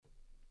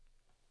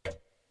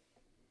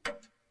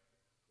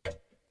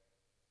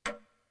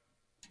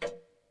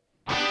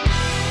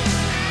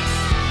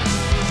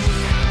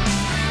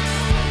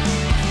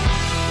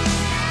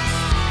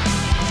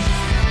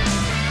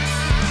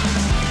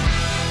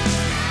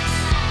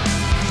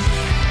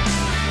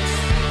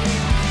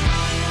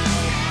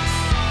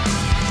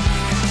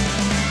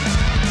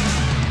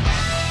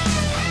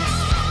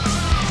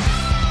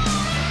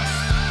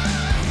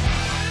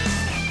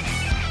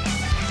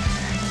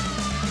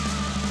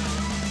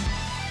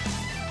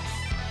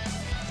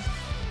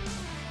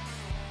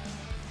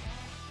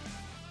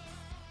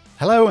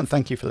Hello, and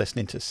thank you for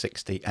listening to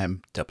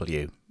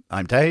 60MW.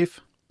 I'm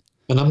Dave.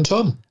 And I'm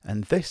Tom.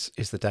 And this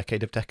is the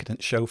Decade of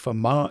Decadence show for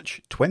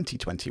March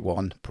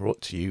 2021, brought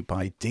to you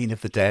by Dean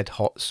of the Dead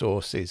Hot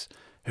Sauces,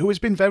 who has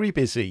been very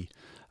busy.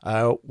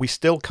 We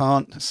still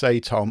can't say,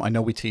 Tom, I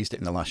know we teased it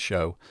in the last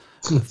show,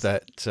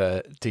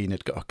 that Dean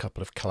had got a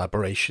couple of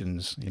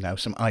collaborations,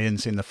 some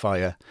irons in the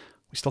fire.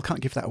 We still can't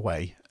give that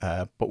away,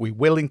 but we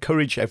will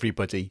encourage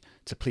everybody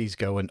to please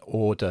go and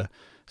order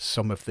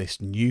some of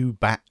this new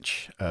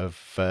batch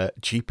of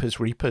Jeepers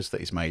Reapers that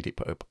he's made. He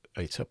put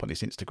it up on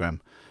his Instagram.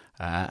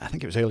 I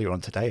think it was earlier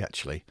on today,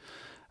 actually.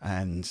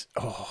 And,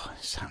 it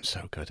sounds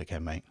so good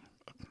again, mate.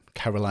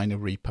 Carolina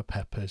Reaper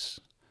peppers,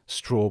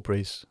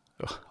 strawberries.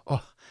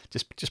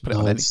 Just put it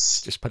on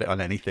just put it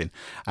on anything.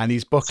 And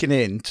he's booking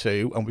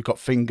into, and we've got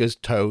fingers,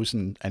 toes,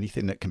 and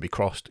anything that can be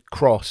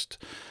crossed.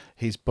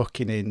 He's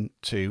booking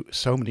into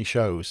so many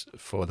shows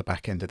for the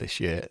back end of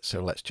this year.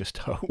 So let's just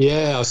hope.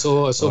 Yeah, I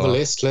saw the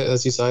list.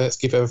 As you say, let's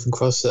keep everything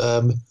crossed.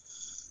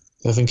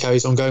 Everything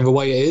carries on going the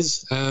way it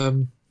is.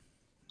 And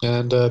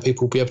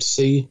people will be able to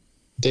see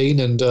Dean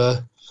and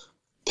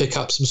pick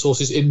up some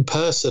sources in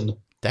person.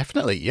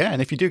 Definitely, yeah.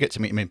 And if you do get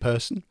to meet him in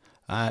person,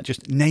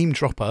 just name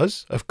drop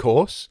us, of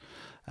course.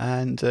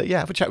 And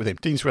have a chat with him.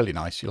 Dean's really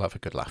nice. You'll have a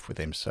good laugh with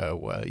him.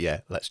 So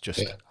let's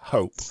just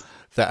hope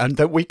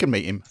that we can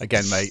meet him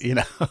again, mate.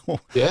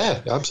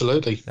 Yeah,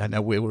 absolutely. I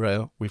know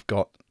we've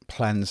got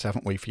plans,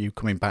 haven't we, for you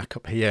coming back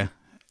up here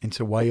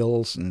into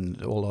Wales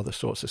and all other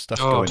sorts of stuff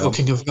going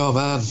talking on. Of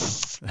man,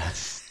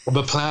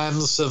 the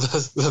plans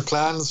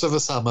for the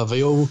summer.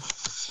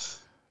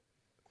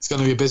 It's going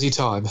to be a busy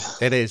time.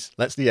 It is.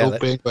 It's going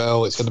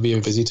to be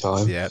a busy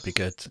time. Yeah, it'd be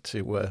good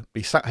to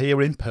be sat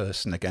here in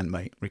person again,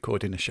 mate.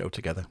 Recording a show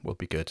together will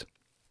be good.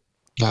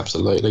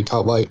 Absolutely,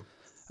 can't wait.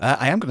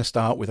 I am going to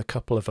start with a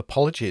couple of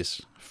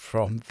apologies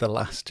from the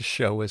last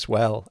show as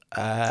well.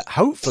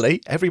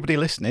 Hopefully, everybody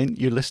listening,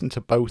 you listened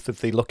to both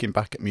of the Looking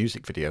Back at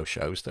Music video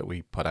shows that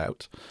we put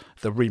out,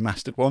 the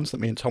remastered ones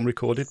that me and Tom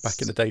recorded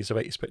back in the days of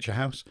 80s Picture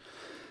House.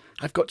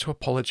 I've got to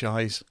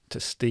apologise to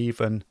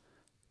Stephen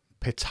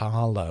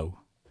Pitalo.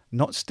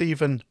 Not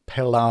Stephen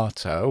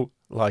Pilato,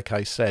 like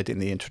I said in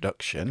the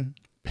introduction.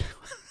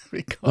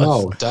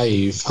 Because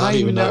Dave, I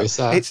didn't even notice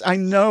that. I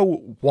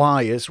know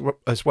why as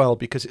well,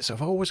 because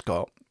I've always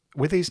got,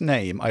 with his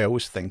name, I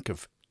always think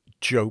of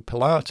Joe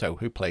Pilato,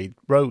 who played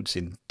Rhodes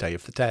in Day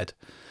of the Dead.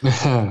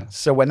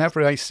 So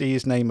whenever I see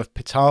his name of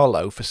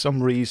Pitalo, for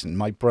some reason,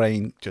 my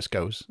brain just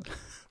goes,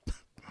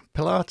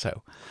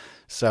 Pilato.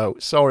 So,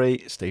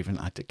 sorry, Stephen,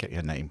 I did get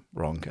your name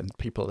wrong. And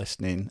people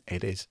listening,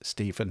 it is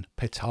Stephen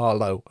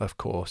Pitalo, of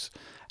course.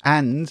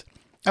 And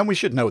we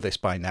should know this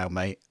by now,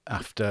 mate.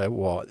 After,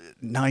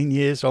 9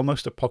 years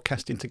almost of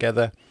podcasting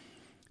together,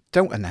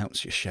 don't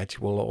announce your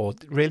schedule or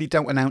really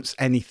don't announce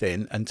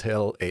anything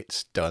until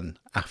it's done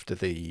after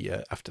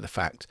the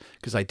fact.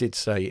 Because I did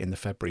say in the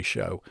February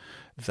show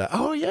that,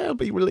 I'll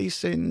be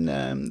releasing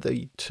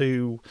the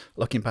 2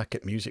 Looking Back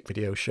at Music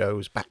video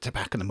shows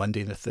back-to-back on a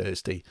Monday and a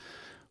Thursday.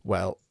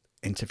 Well,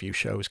 interview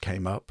shows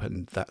came up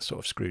and that sort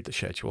of screwed the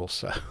schedule,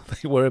 so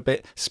they were a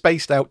bit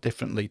spaced out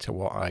differently to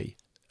what I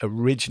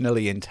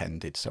originally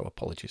intended, so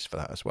apologies for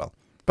that as well.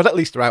 But at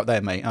least they're out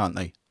there, mate, aren't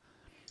they?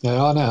 They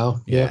are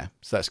now. Yeah,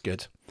 so that's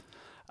good.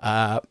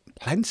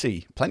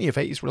 Plenty of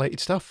 80s related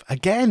stuff.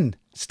 Again,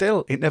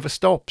 still, it never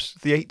stops.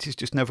 The 80s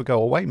just never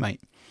go away,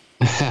 mate.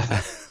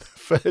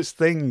 First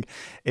thing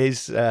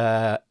is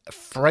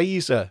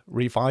Frasier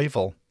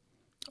revival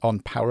on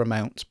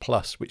Paramount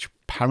Plus, which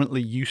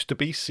apparently used to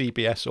be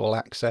CBS All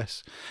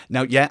Access.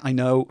 Now, I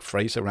know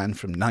Frasier ran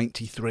from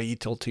 93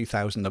 till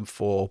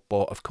 2004,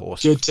 but of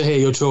course... Good to hear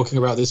you're talking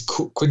about this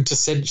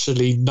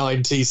quintessentially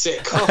 90s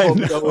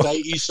sitcom, the old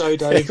 80s show,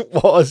 Dave. It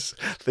was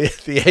the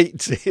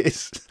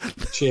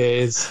 80s.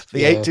 Cheers.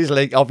 The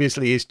 80s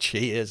obviously is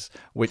Cheers,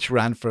 which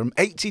ran from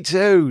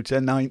 82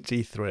 to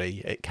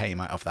 93. It came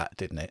out of that,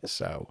 didn't it?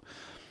 So...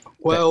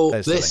 Well,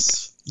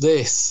 this,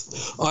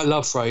 I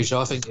love Frasier.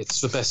 I think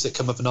it's the best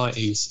sitcom of the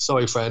 90s.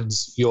 Sorry,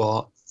 friends, you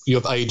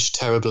have aged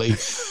terribly.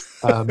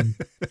 But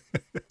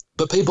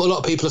a lot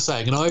of people are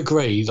saying, and I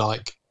agree,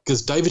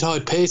 because David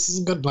Hyde Pierce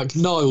isn't going to,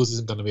 Niles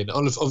isn't going to be in it.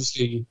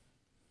 Obviously,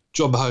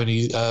 John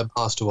Mahoney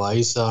passed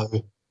away, so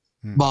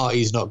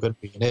Marty's not going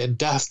to be in it, and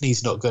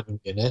Daphne's not going to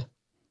be in it.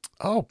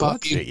 Oh,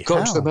 but you've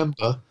got to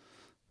remember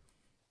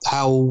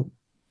how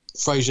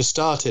Frasier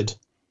started.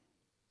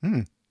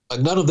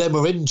 None of them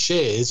were in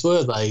Cheers,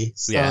 were they?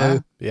 So,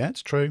 yeah,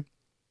 it's true.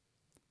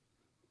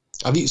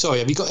 Have you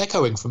got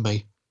echoing from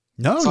me?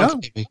 No.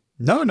 Okay.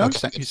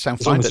 You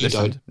sound fine at this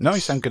end. No, you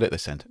sound good at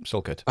this end. It's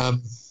all good.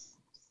 None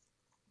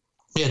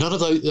of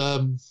those.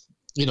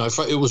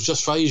 It was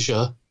just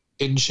Frasier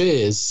in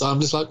Cheers. So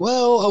I'm just like,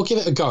 well, I'll give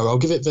it a go. I'll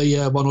give it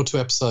the 1 or 2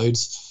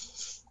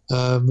 episodes,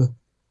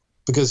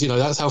 because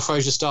that's how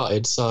Frasier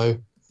started. So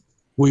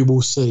we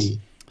will see.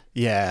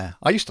 Yeah,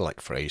 I used to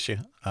like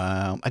Frasier.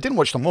 I didn't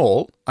watch them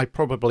all. I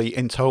probably,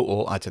 in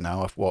total, I don't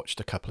know, I've watched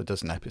a couple of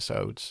dozen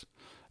episodes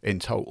in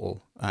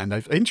total, and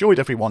I've enjoyed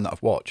every one that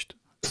I've watched.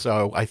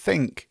 So I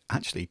think,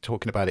 actually,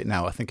 talking about it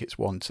now, I think it's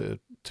one to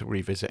to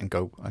revisit and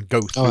go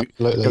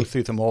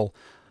through them all.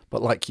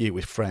 But like you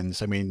with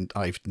Friends, I mean,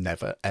 I've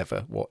never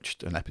ever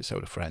watched an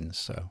episode of Friends.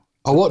 So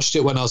I watched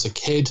it when I was a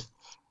kid,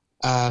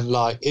 and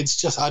like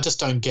I just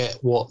don't get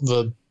what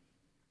the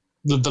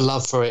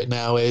love for it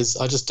now is.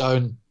 I just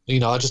don't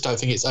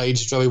think it's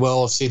aged very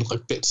well. I've seen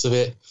like bits of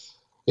it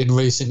in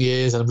recent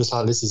years, and I'm just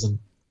like, this isn't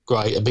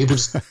great, and people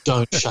just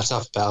don't shut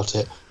up about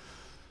it.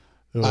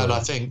 And I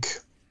think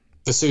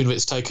the sooner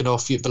it's taken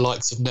off the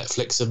likes of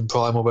Netflix and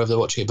Prime or wherever they're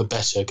watching it, the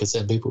better, because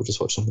then people will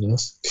just watch something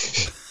else.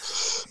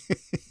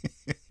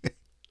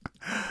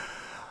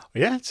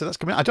 Yeah, so that's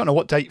coming. I don't know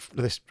what date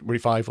this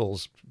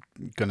revival's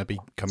going to be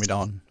coming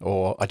on,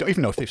 or I don't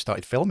even know if they've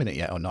started filming it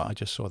yet or not. I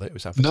just saw that it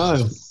was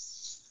advertised. No.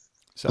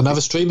 So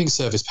another streaming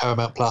service,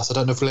 Paramount Plus. I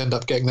don't know if we'll end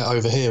up getting that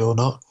over here or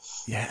not.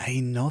 Yeah,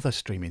 another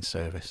streaming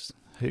service.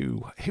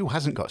 Who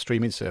hasn't got a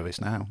streaming service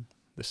now?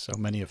 There's so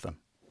many of them.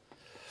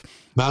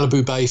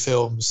 Malibu Bay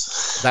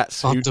Films.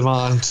 That's on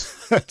demand.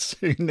 That's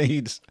who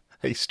needs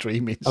a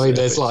streaming service. I mean,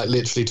 there's like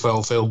literally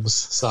 12 films,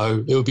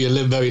 so it would be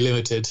very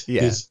limited.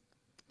 Yeah.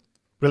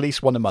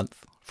 Release one a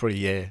month for a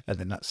year, and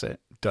then that's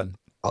it. Done.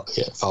 Oh,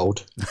 yeah,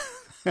 fold.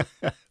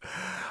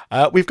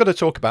 We've got to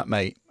talk about,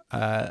 mate,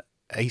 a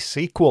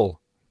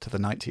sequel to the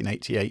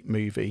 1988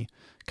 movie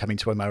Coming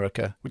to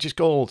America, which is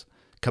called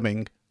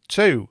Coming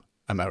to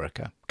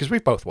America, because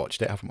we've both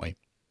watched it, haven't we?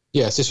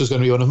 Yes, this was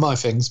going to be one of my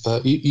things,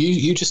 but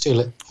you just steal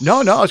it.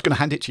 No, I was going to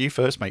hand it to you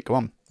first, mate. Go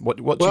on. What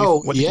do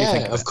you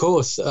think of it? Of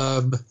course.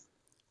 The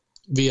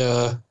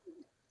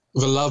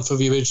love for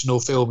the original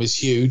film is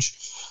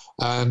huge,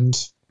 and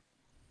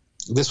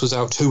this was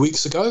out 2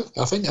 weeks ago,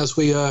 I think, as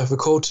we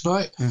record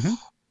tonight. Mm-hmm.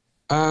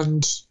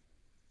 And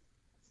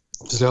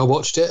obviously I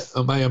watched it.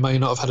 I may or may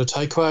not have had a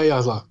takeaway. I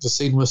was like, the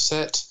scene was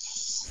set.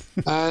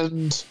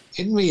 And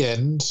in the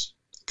end,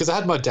 because I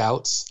had my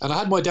doubts, and I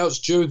had my doubts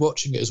during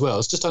watching it as well.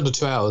 It's just under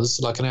 2 hours,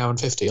 like an hour and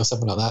 50 or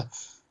something like that.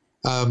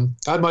 I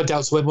had my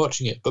doubts when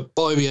watching it, but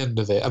by the end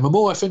of it, and the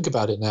more I think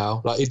about it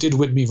now, like it did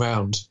win me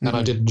round, and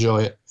I did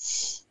enjoy it.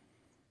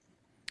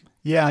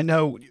 Yeah, I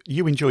know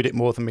you enjoyed it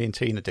more than me and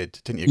Tina did,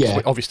 didn't you?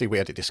 Yeah. Obviously, we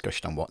had a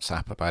discussion on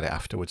WhatsApp about it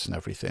afterwards and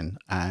everything.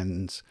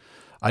 And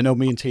I know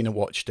me and Tina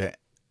watched it,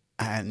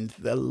 and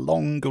the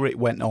longer it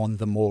went on,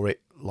 the more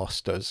it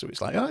lost us. So it's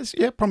like,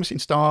 promising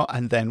start,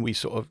 and then we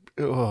sort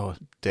of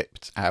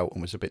dipped out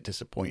and was a bit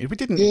disappointed. We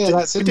didn't. Yeah,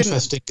 that's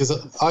interesting, because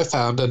I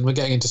found, and we're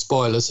getting into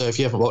spoilers, so if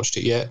you haven't watched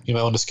it yet, you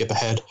may want to skip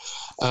ahead.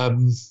 I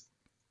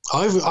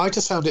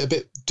just found it a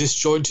bit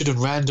disjointed and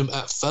random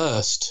at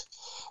first.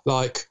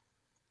 Like,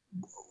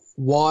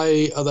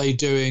 why are they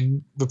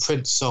doing the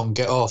Prince song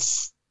 "Get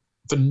Off"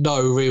 for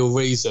no real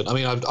reason? I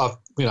mean, I've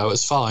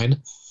it's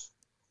fine,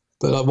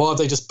 but like, why have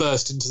they just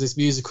burst into this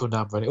musical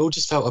number? And it all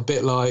just felt a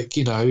bit like,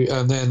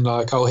 and then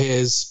like, oh,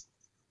 here's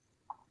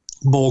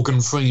Morgan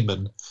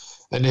Freeman,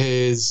 and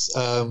here's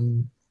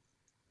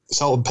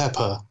Salt and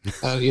Pepper,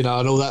 and and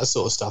all that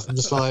sort of stuff. I'm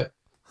just like,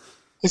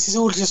 this is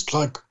all just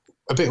like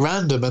a bit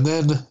random. And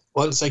then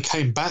once they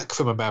came back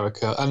from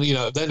America, and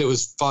then it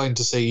was fine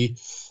to see,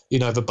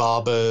 the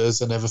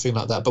barbers and everything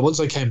like that. But once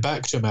they came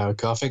back to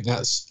America, I think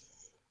that's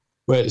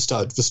where it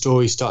started. The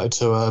story started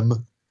to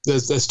there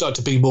started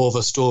to be more of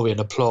a story and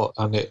a plot,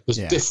 and it was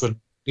different.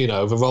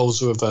 The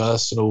roles were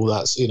reversed and all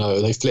that.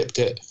 They flipped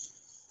it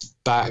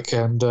back,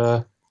 and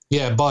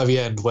by the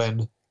end,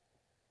 when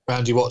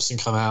Randy Watson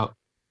came out,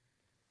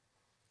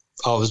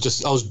 I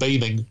was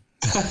beaming.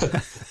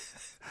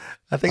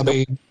 I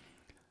mean,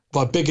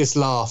 my biggest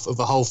laugh of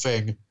the whole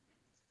thing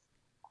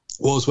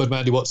was when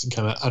Randy Watson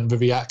came out, and the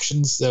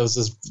reactions. There was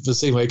the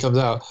scene where he comes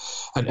out,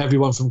 and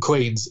everyone from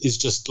Queens is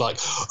just like,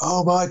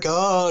 "Oh my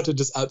god!" and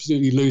just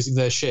absolutely losing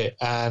their shit.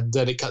 And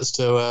then it cuts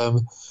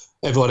to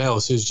everyone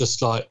else who's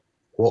just like,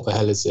 "What the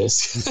hell is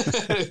this?"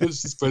 It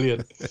was just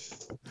brilliant.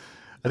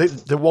 I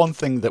think the one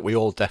thing that we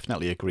all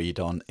definitely agreed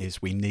on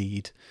is we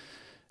need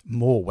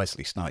more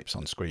Wesley Snipes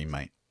on screen,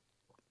 mate.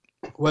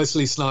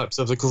 Wesley Snipes.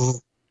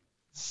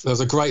 There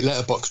was a great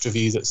Letterboxd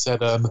review that said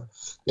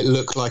it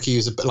looked like he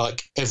was a bit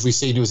like every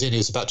scene he was in. It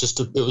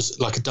was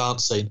like a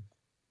dance scene.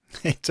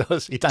 It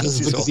does. He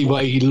dances because the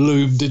way he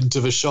loomed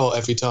into the shot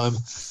every time.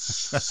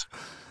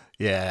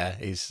 Yeah,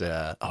 he's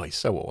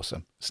so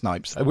awesome.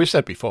 Snipes. We've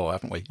said before,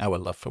 haven't we? Our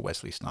love for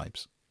Wesley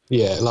Snipes.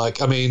 Yeah, I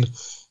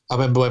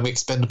remember when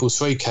Expendables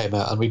 3 came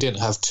out, and we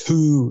didn't have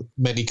too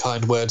many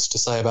kind words to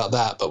say about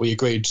that, but we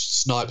agreed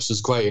Snipes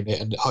was great in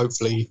it, and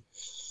hopefully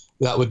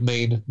that would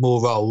mean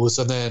more roles.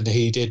 And then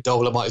he did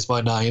Dolomite Is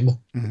My Name.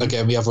 Mm-hmm.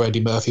 Again, the other Eddie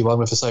Murphy one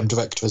with the same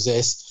director as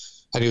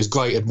this. And he was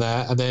great in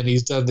that. And then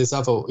he's done this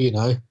other,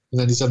 and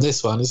then he's done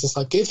this one. It's just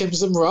like, give him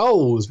some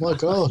roles. My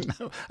God.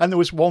 And there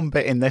was one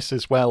bit in this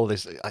as well.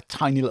 There's a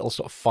tiny little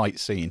sort of fight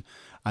scene.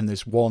 And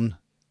there's one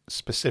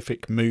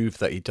specific move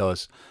that he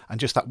does. And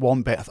just that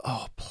one bit of,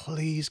 oh,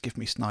 please give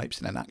me Snipes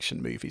in an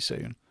action movie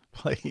soon.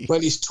 Please. Well,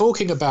 he's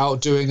talking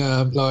about doing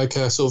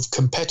a sort of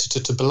competitor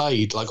to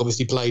Blade. Like,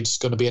 obviously, Blade's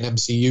going to be an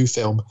MCU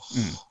film.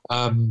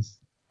 And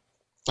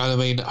I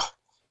mean,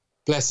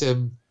 bless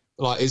him.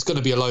 Like, it's going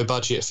to be a low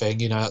budget thing.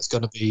 It's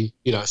going to be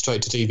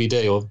straight to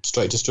DVD or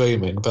straight to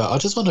streaming. But I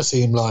just want to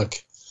see him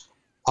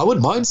I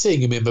wouldn't mind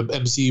seeing him in an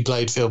MCU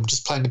Blade film,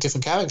 just playing a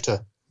different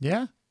character.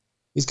 Yeah.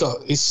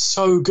 He's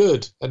so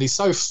good, and he's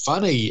so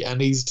funny,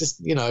 and he's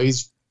just,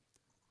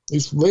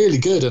 he's really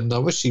good, and I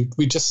wish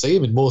we'd just see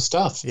him in more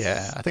stuff.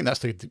 Yeah, I think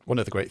that's one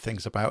of the great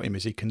things about him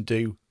is he can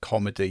do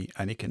comedy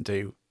and he can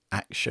do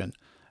action,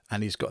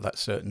 and he's got that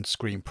certain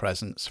screen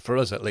presence, for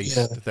us at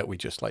least, that we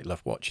just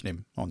love watching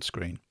him on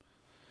screen.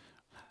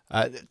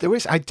 I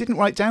didn't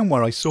write down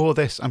where I saw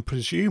this. I'm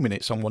presuming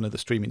it's on one of the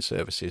streaming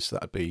services.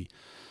 That'd be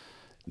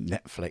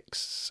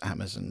Netflix,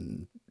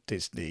 Amazon,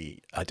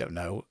 Disney, I don't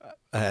know.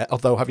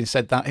 Although having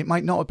said that, it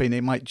might not have been.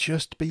 It might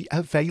just be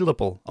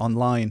available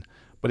online.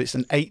 But it's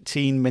an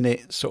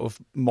 18-minute sort of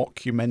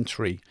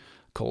mockumentary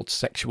called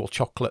Sexual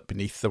Chocolate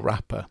Beneath the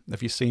Wrapper.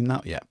 Have you seen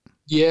that yet?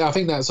 Yeah, I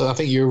think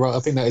you're right. I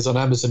think that is on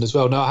Amazon as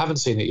well. No, I haven't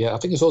seen it yet. I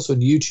think it's also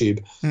on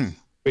YouTube.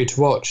 Free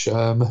to watch.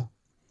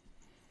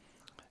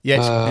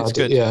 Yeah, it's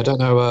good. Yeah, I don't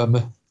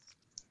know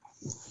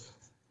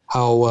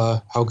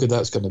how good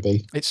that's going to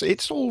be.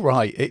 It's all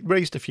right. It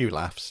raised a few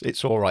laughs.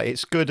 It's all right.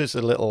 It's good as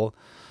a little...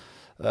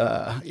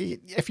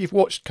 if you've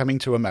watched Coming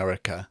to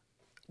America,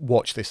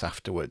 watch this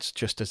afterwards,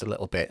 just as a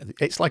little bit.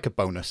 It's like a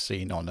bonus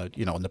scene on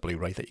on the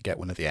Blu-ray that you get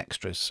one of the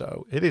extras.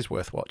 So it is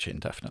worth watching,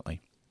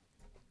 definitely.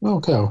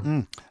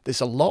 Okay.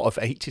 There's a lot of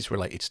 80s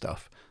related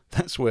stuff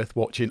that's worth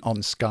watching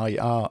on Sky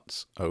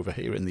Arts over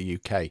here in the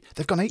UK.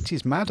 They've gone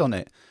 80s mad on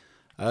it.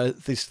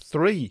 There's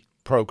 3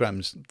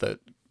 programs that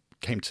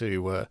came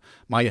to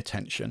my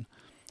attention.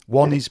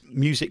 One is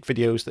music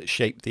videos that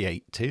shaped the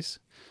 80s.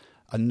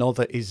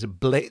 Another is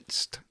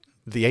Blitzed,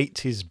 the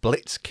 80s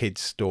Blitz Kids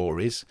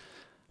stories.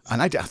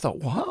 And I thought,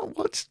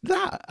 what's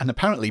that? And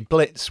apparently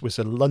Blitz was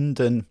a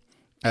London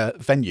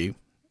venue,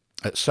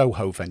 a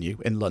Soho venue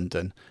in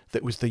London,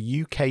 that was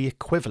the UK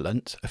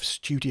equivalent of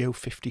Studio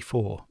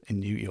 54 in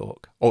New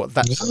York. Or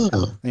that's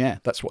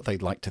what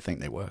they'd like to think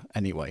they were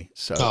anyway.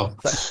 So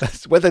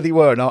that's, whether they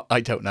were or not,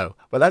 I don't know.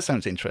 But that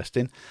sounds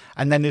interesting.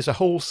 And then there's a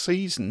whole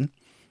season,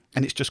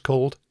 and it's just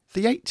called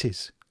The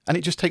 80s. And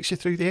it just takes you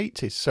through the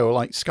 80s. So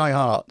like Sky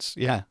Arts,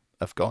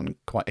 have gone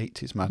quite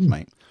 80s mad,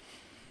 mate.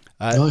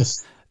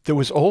 Nice. There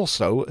was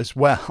also, as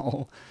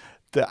well,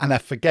 and I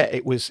forget,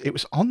 it was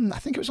on, I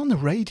think it was on the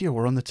radio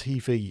or on the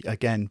TV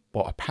again,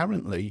 but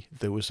apparently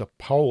there was a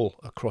poll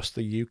across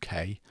the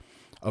UK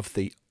of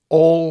the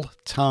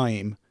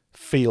all-time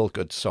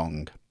feel-good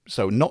song.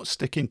 So not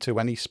sticking to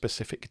any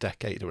specific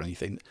decade or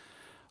anything.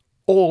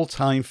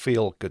 All-time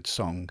feel-good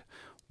song.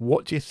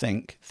 What do you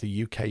think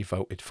the UK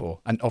voted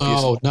for? And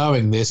obviously,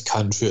 knowing this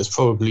country, it was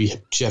probably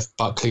Jeff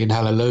Buckley and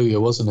Hallelujah,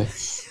 wasn't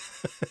it?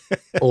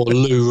 Or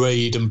Lou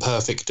Reed and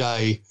Perfect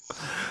Day.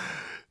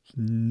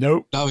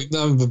 Nope. Knowing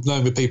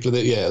the people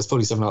that, it's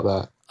probably something like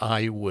that.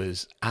 I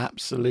was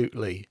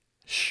absolutely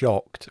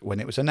shocked when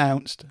it was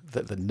announced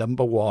that the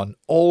number 1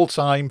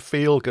 all-time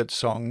feel-good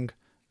song,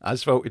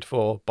 as voted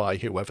for by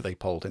whoever they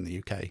polled in the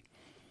UK,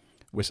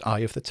 was Eye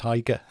of the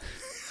Tiger.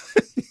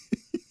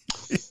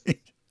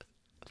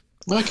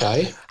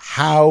 Okay.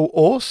 How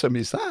awesome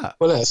is that?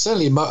 Well, it's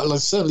certainly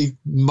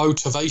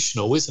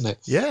motivational, isn't it?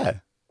 Yeah.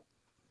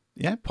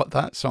 Yeah, put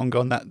that song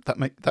on.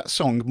 That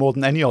song, more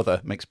than any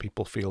other, makes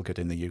people feel good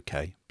in the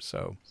UK.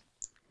 So,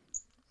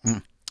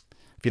 if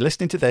you're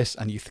listening to this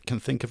and you can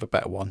think of a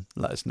better one,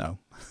 let us know.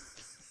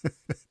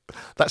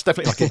 That's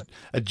definitely like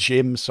a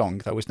gym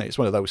song, though, isn't it? It's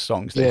one of those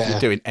songs that if you're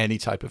doing any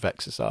type of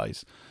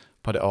exercise,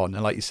 put it on.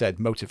 And like you said,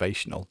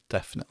 motivational,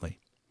 definitely.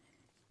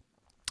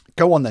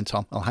 Go on then,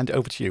 Tom. I'll hand it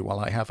over to you while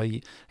I have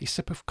a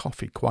sip of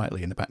coffee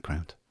quietly in the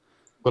background.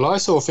 Well, I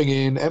saw a thing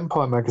in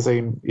Empire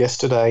magazine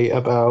yesterday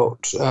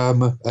about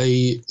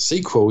a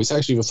sequel. It's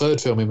actually the 3rd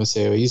film in the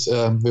series.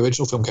 The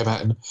original film came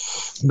out in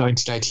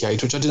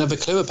 1988, which I didn't have a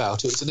clue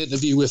about. It was an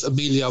interview with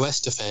Emilio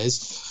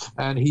Estevez,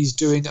 and he's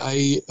doing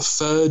a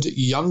 3rd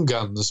Young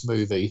Guns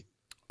movie.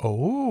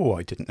 Oh,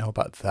 I didn't know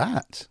about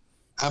that.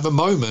 At the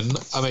moment,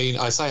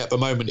 I say at the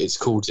moment it's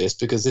called this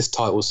because this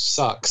title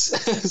sucks.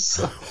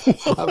 So,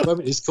 at the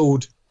moment it's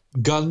called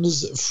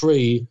Guns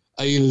Free,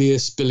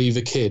 alias Billy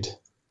the Kid.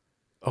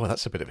 Oh,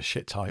 that's a bit of a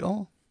shit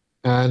title.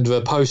 And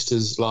the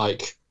poster's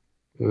like,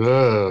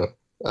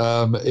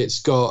 it's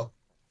got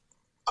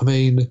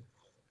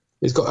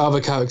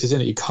other characters in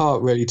it. You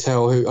can't really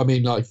tell who.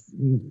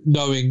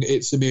 Knowing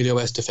it's Emilio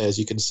Estevez,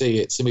 you can see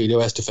it's Emilio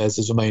Estevez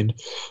as the main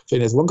thing.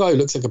 There's one guy who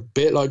looks like a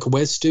bit like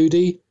Wes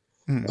Studi.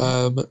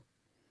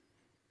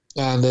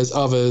 And there's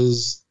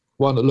others.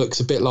 One that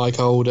looks a bit like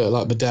older,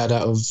 like my dad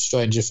out of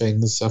Stranger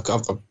Things. I've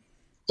got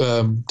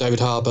David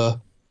Harbour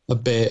a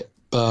bit,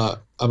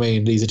 but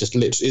these are just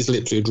it's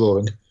literally a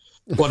drawing.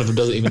 One of them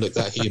doesn't even look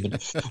that human.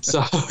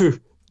 So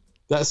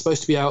that's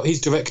supposed to be out.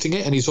 He's directing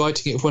it and he's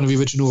writing it with one of the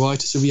original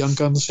writers of the Young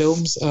Guns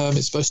films.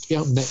 It's supposed to be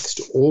out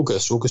next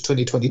August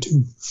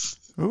 2022.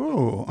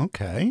 Oh,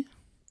 okay.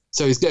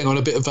 So he's getting on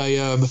a bit of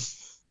a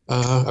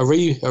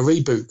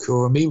reboot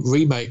or a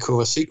remake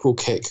or a sequel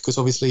kick, because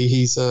obviously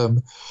he's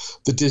the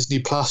Disney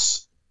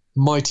Plus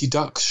Mighty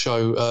Ducks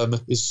show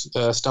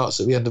starts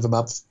at the end of the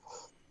month.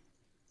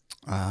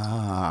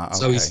 Okay.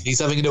 So he's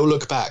having a little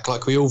look back,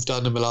 like we all have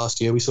done in the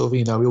last year. We sort of,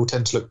 we all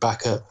tend to look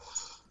back at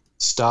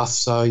stuff.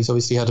 So he's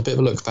obviously had a bit of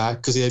a look back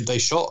because they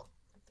shot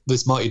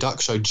this Mighty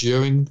Duck show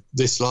during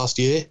this last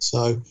year.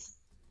 So,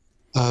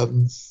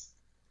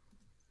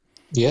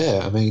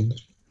 yeah, I mean,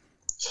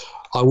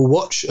 I will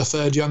watch a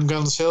third Young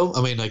Guns film.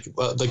 I mean, they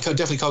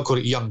definitely can't call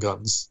it Young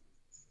Guns.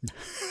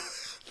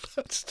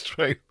 That's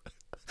true.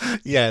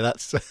 Yeah,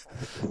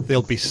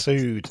 they'll be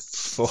sued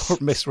for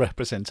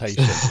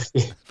misrepresentation.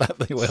 That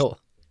they will.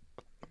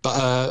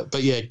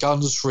 But yeah,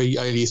 Guns Free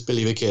alias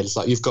Billy the Kid. It's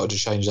like, you've got to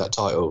change that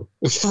title.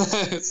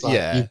 It's like,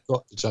 yeah, you've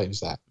got to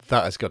change that.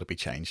 That has got to be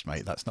changed,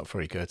 mate. That's not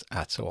very good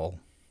at all.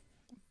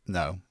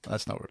 No,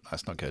 that's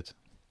not good.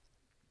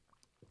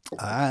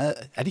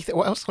 Anything?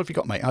 What else have you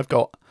got, mate? I've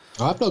not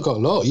got a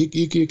lot.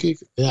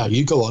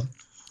 You go on.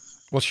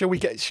 Well, shall we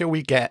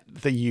get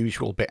the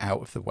usual bit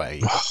out of the way?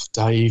 Oh,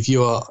 Dave,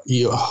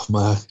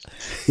 man,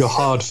 you're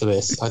hard for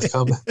this. I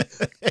can't.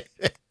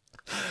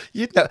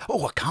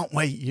 I can't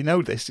wait. You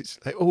know this. It's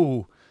like, I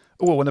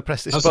want to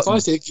press this button. I'm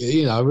surprised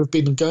we've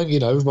been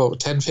going, about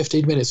 10,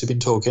 15 minutes we've been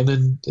talking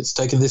and it's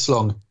taken this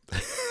long.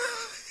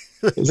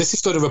 This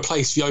is going to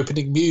replace the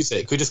opening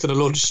music. We're just going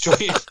to launch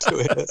straight into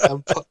it at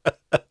some point.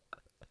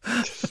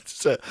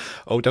 So,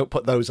 don't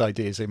put those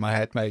ideas in my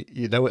head, mate.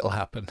 You know it'll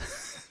happen.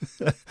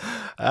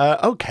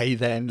 Okay,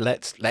 then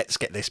let's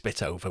get this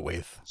bit over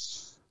with.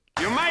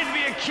 You might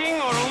be a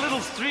king or a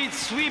little street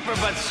sweeper,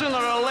 but sooner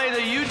or later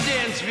you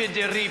dance with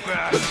the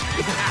Reaper.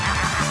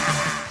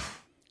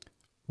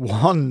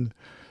 One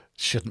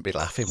shouldn't be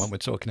laughing when we're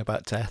talking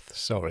about death.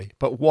 Sorry,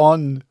 but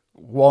one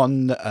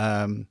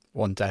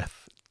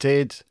death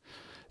did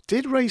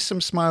raise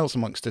some smiles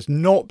amongst us.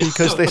 Not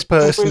because this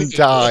person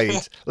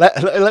died.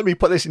 Let me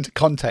put this into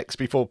context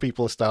before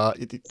people start.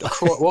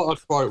 What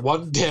a quote!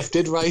 One death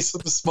did raise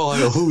some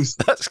smiles.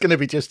 That's going to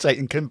be just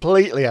taken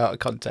completely out of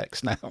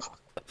context now.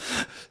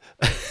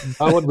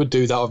 No one would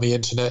do that on the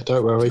internet,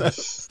 don't worry.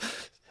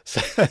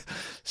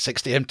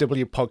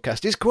 60MW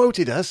podcast is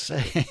quoted as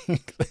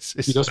saying this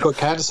is... You just got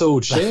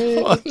cancelled,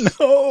 shit. Oh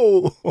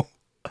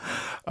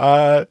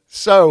no.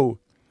 So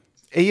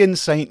Ian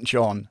St.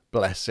 John,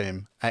 bless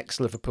him,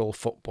 ex-Liverpool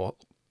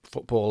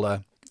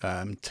footballer,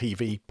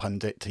 TV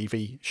pundit,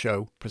 TV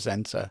show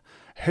presenter,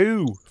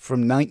 who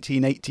from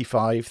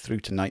 1985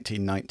 through to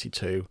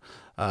 1992,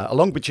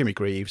 along with Jimmy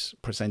Greaves,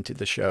 presented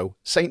the show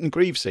Saint and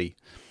Greavesy,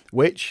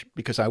 which,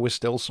 because I was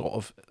still sort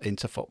of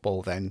into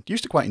football then,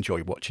 used to quite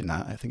enjoy watching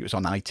that. I think it was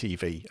on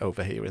ITV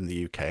over here in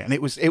the UK. And it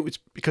was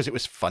because it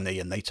was funny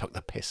and they took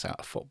the piss out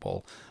of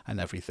football and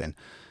everything.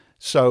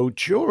 So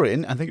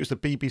during, I think it was the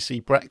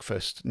BBC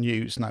Breakfast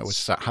News, and I was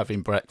sat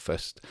having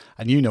breakfast,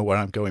 and you know where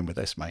I'm going with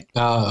this, mate.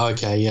 Oh,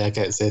 okay, yeah, I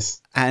get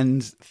this.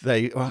 And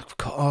they,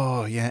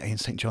 Ian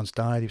St. John's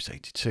died, he was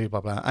 82,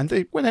 blah, blah.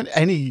 And when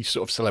any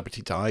sort of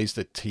celebrity dies,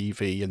 the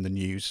TV and the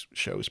news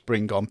shows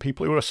bring on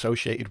people who are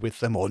associated with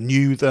them or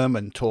knew them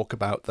and talk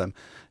about them.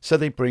 So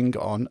they bring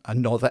on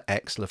another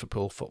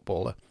ex-Liverpool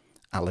footballer,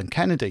 Alan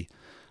Kennedy.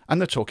 And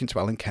they're talking to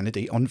Alan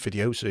Kennedy on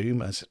video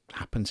Zoom, as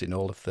happens in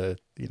all of the,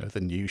 the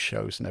news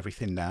shows and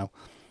everything now.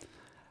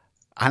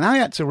 And I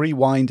had to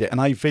rewind it, and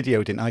I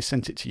videoed it, and I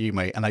sent it to you,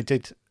 mate. And I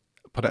did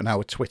put it on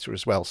our Twitter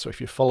as well. So if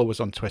you follow us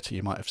on Twitter,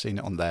 you might have seen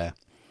it on there.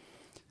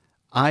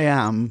 I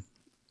am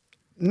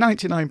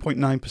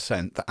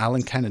 99.9% that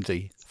Alan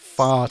Kennedy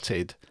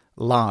farted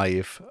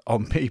live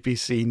on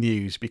BBC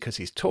News because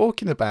he's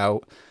talking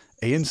about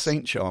Ian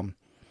St. John.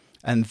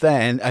 And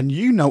then, and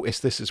you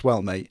noticed this as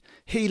well, mate,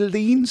 he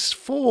leans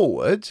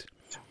forward.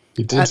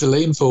 He did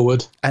lean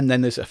forward. And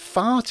then there's a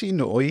farty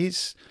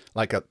noise,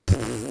 like a...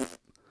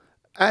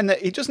 And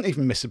he doesn't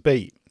even miss a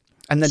beat.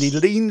 And then he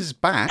leans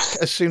back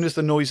as soon as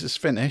the noise is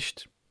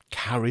finished,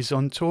 carries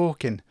on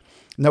talking.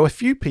 Now, a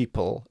few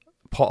people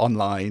put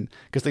online,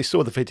 because they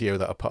saw the video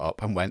that I put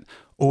up and went,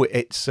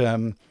 it's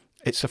a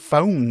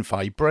phone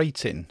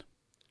vibrating.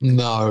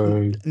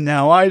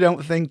 No, I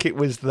don't think it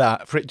was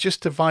that. For it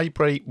just to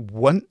vibrate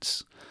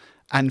once,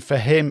 and for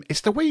him,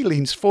 it's the way he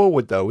leans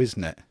forward, though,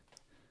 isn't it?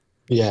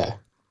 Yeah.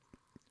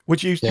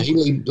 Would you? Yeah, he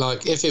leaned,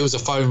 like, if it was a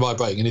phone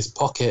vibrating in his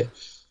pocket,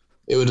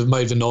 it would have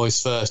made the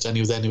noise first, and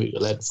he would then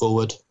lean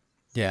forward.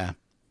 Yeah.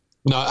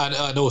 No,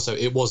 and also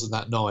it wasn't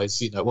that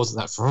noise. It wasn't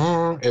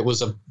that. It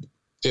was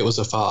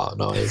a fart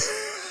noise.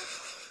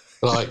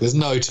 Like, there's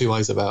no two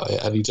ways about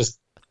it, and he just,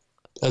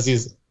 as he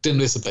didn't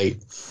miss a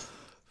beat.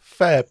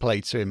 Fair play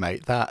to him,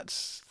 mate.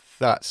 That's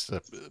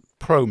a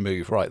pro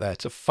move right there,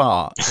 to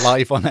fart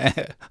live on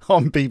air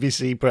on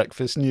BBC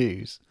Breakfast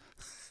News,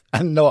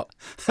 and not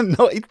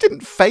it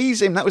didn't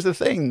faze him. That was the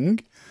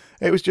thing.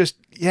 It was just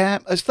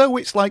as though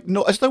it's like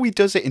not as though he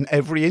does it in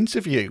every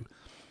interview.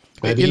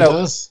 Maybe he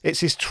does.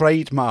 It's his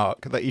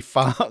trademark that he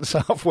farts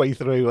halfway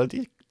through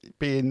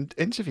being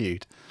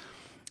interviewed.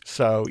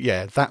 So,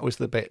 yeah, that was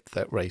the bit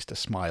that raised a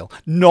smile.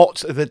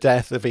 Not the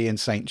death of Ian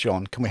St.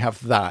 John. Can we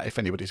have that if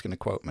anybody's going to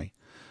quote me?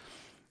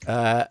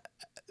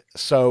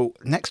 So,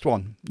 next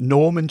one.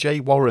 Norman J.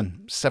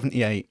 Warren,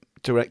 78,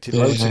 directed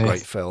loads of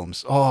great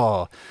films.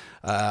 A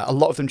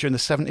lot of them during the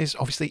 70s,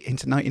 obviously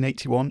into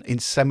 1981 in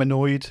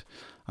Seminoid.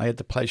 I had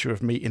the pleasure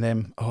of meeting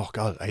him,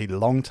 a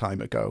long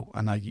time ago.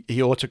 And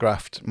he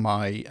autographed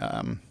my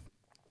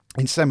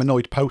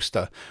Inseminoid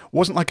poster.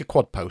 Wasn't like a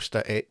quad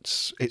poster.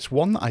 It's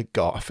one that I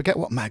got. I forget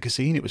what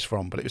magazine it was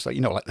from, but it was like,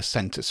 like the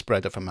centre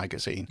spread of a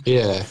magazine.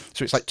 Yeah.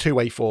 So it's like 2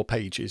 A4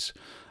 pages,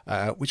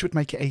 which would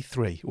make it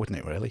A3, wouldn't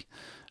it, really?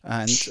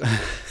 And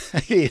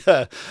he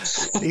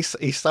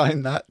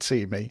signed that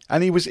to me,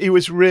 and he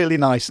was really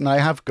nice. And I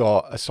have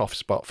got a soft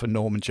spot for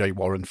Norman J.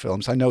 Warren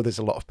films. I know there's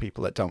a lot of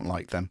people that don't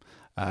like them,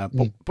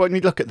 but when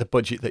you look at the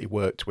budget that he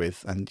worked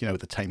with, and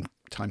the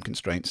time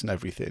constraints and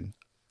everything,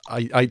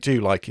 I do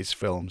like his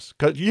films.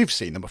 'Cause you've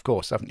seen them, of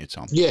course, haven't you,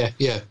 Tom? Yeah.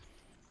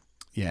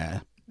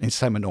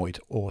 Inseminoid,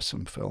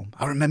 awesome film.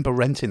 I remember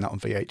renting that on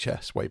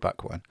VHS way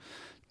back when,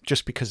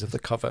 just because of the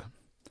cover.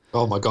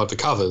 Oh my God, the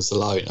covers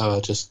alone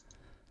are just.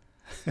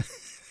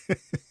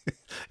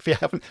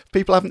 If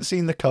people haven't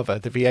seen the cover,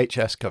 the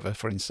VHS cover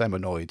for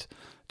Inseminoid,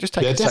 just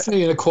take. Yeah,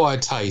 definitely an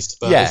acquired taste.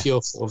 But if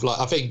you're sort of like,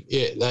 I think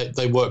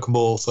they work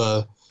more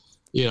for,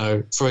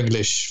 for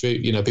English,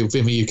 people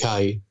in the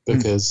UK,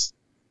 because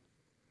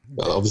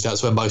obviously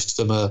that's where most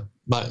of them are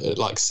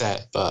like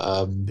set.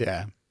 But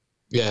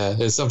yeah,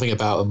 there's something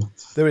about them.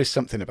 There is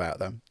something about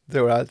them.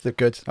 They're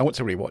good. I want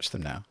to rewatch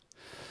them now.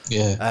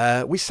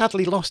 Yeah. We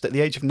sadly lost at the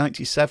age of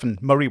 97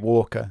 Murray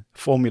Walker,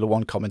 Formula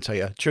One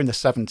commentator. During the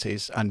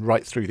 70s and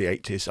right through the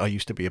 80s, I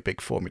used to be a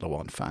big Formula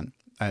One fan.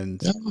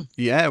 And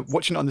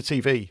watching it on the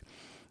TV,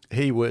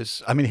 he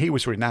was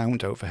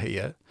renowned over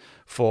here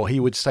for, he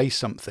would say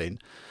something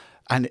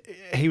and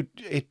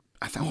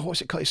I thought, what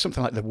was it called? It's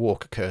something like the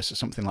Walker curse or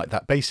something like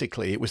that.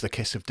 Basically, it was the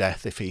kiss of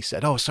death if he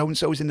said,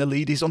 so-and-so's in the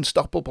lead, he's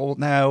unstoppable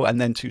now. And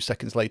then 2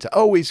 seconds later,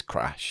 he's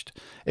crashed.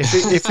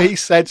 If he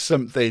said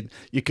something,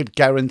 you could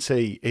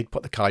guarantee he'd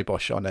put the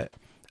kibosh on it.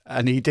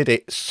 And he did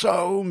it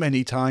so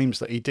many times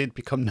that he did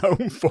become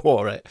known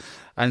for it.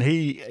 And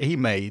he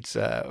made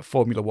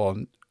Formula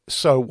One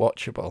so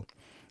watchable.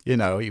 He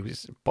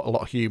was put a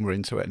lot of humour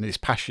into it, and his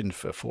passion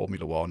for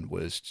Formula One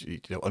was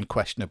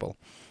unquestionable.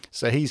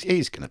 So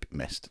he's going to be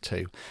missed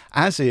too.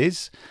 As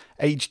is,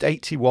 aged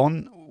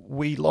 81,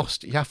 we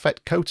lost Yaphet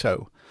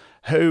Kotto,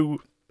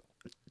 who,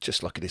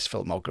 just look at his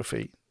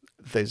filmography,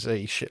 there's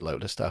a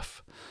shitload of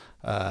stuff.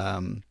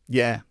 I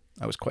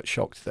was quite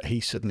shocked that he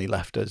suddenly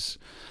left us.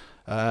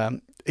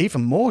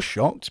 Even more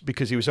shocked,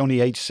 because he was only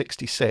age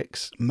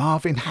 66,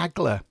 Marvin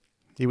Hagler.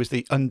 He was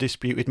the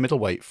undisputed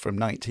middleweight from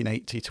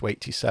 1980 to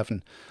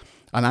 87.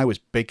 And I was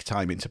big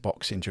time into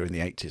boxing during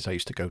the 80s. I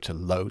used to go to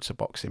loads of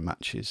boxing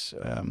matches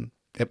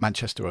at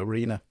Manchester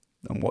Arena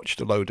and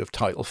watched a load of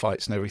title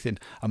fights and everything.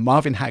 And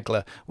Marvin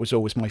Hagler was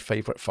always my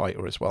favourite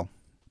fighter as well.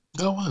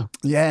 Oh, wow.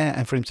 Yeah,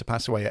 and for him to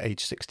pass away at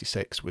age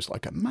 66 was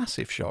like a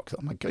massive shock.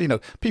 Oh my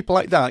God, people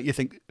like that, you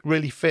think,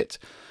 really fit.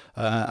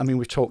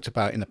 We've talked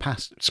about in the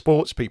past,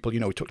 sports people, we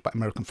talked about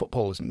American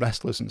footballers and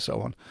wrestlers and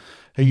so on,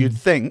 who you'd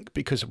think,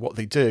 because of what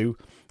they do,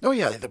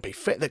 they'll be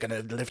fit, they're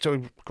going to live to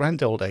a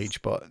grand old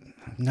age. But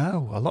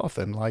no, a lot of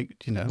them,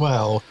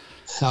 Well,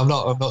 I'm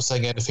not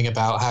saying anything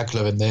about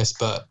Hagler in this,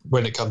 but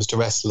when it comes to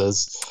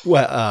wrestlers...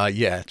 Well,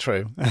 yeah,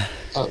 true.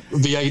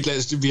 The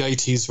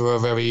 80s were a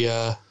very...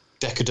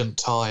 decadent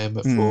time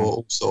for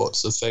all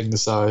sorts of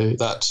things, so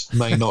that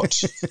may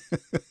not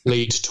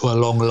lead to a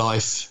long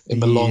life in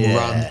the long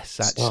run.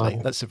 Yes,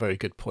 actually, that's a very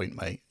good point,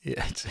 mate.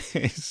 Yeah, it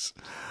is.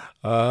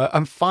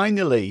 And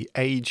finally,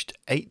 aged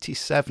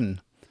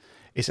 87,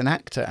 is an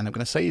actor, and I'm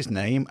going to say his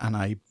name, and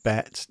I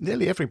bet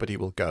nearly everybody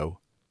will go,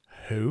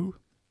 who?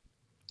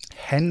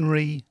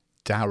 Henry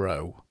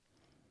Darrow.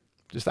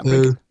 Does that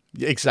make...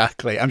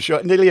 Exactly. I'm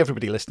sure nearly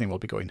everybody listening will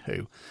be going,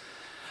 who?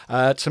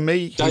 To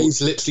me,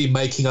 Dave's literally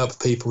making up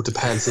people to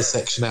pants this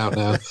section out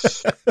now.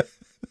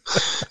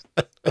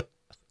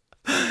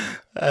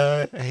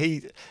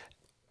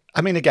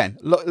 Again,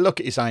 look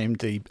at his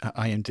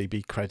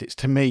IMDb credits.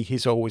 To me,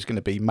 he's always going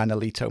to be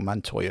Manolito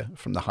Montoya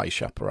from the High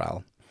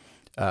Chaparral.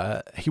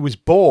 He was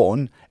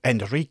born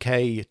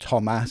Enrique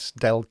Tomas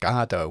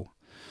Delgado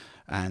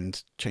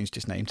and changed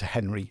his name to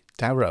Henry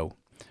Darrow,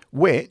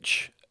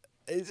 which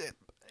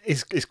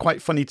is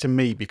quite funny to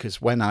me,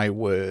 because when I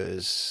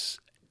was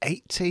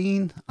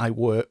 18, I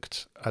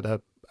worked at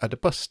a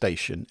bus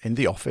station in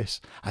the office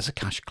as a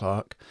cash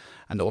clerk,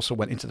 and also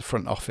went into the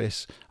front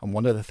office. And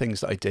one of the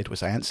things that I did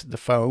was I answered the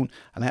phone,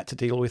 and I had to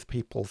deal with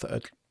people that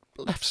had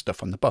left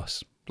stuff on the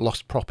bus,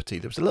 lost property.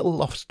 There was a little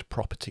lost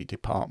property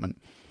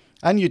department,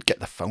 and you'd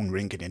get the phone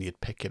ringing and you'd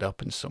pick it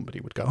up and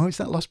somebody would go, is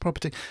that lost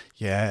property?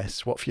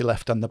 Yes, what have you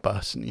left on the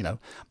bus? And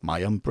my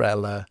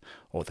umbrella,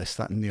 or this,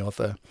 that and the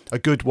other. A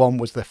good one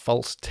was the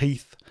false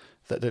teeth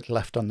that they'd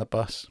left on the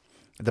bus.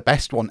 The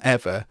best one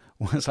ever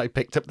was I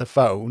picked up the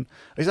phone.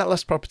 Is that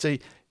lost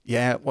property?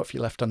 Yeah, what have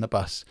you left on the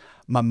bus?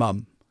 My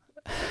mum.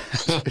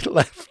 She'd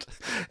left.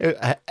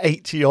 An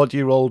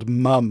 80-odd-year-old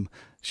mum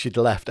she'd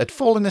left. Had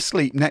fallen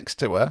asleep next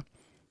to her,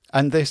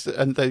 and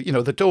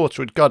the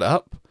daughter had got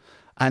up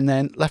and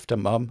then left her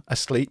mum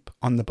asleep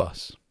on the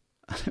bus.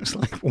 And it was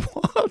like,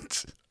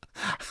 what?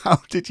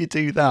 How did you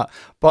do that?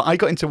 But I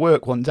got into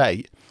work one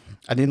day,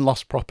 And in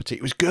Lost Property,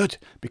 it was good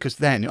because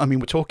then, I mean,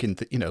 we're talking,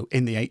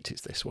 in the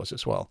 80s, this was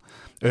as well,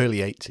 early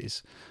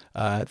 80s,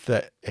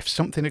 that if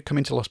something had come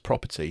into Lost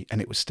Property and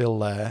it was still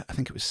there, I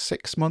think it was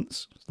 6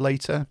 months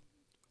later,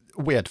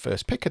 we had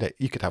first pick at it.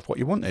 You could have what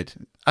you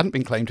wanted. Hadn't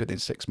been claimed within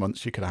 6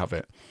 months, you could have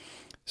it.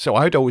 So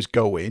I'd always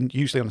go in,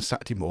 usually on a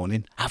Saturday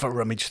morning, have a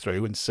rummage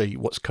through and see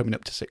what's coming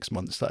up to 6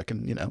 months that I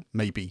can,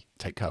 maybe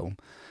take home.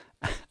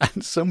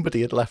 And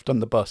somebody had left on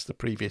the bus the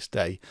previous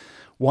day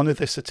one of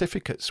the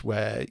certificates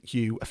where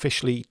you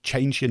officially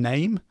change your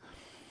name.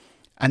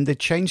 And they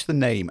changed the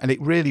name, and it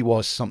really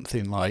was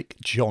something like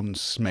John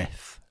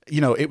Smith.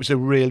 It was a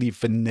really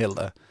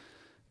vanilla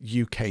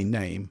UK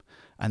name.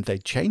 And they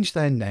changed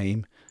their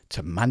name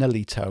to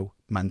Manolito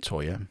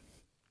Montoya.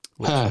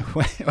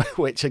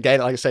 Which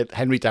again, like I said,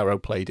 Henry Darrow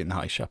played in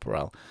High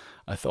Chaparral.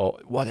 I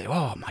thought,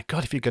 oh my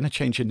God, if you're going to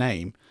change your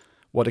name,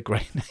 what a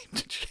great name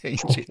to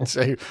change it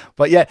to.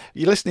 But yeah,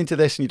 you're listening to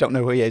this and you don't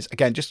know who he is.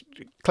 Again, just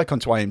click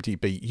onto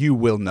IMDb. You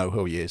will know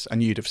who he is,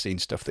 and you'd have seen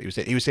stuff that he was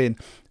in. He was in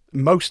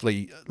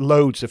mostly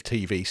loads of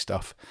TV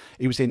stuff.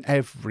 He was in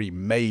every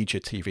major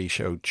TV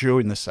show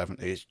during the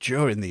 70s,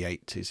 during the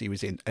 80s. He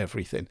was in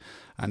everything,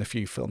 and a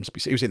few films.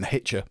 He was in the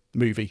Hitcher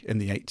movie in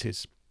the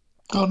 80s.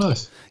 Oh,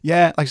 nice.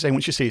 Yeah, like I say,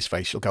 once you see his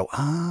face, you'll go,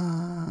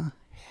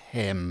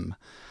 him.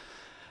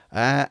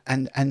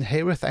 And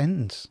herewith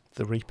ends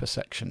the Reaper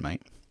section,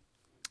 mate.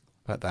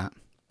 About that.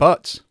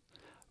 But,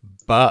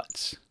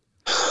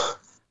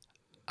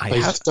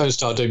 don't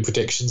start doing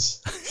predictions.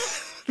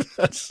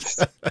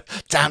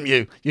 Damn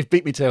you, you've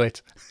beat me to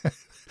it.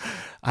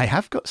 I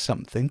have got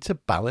something to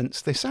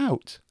balance this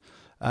out.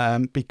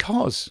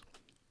 Because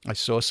I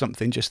saw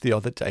something just the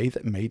other day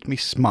that made me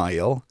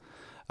smile.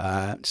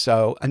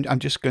 So I'm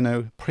just going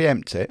to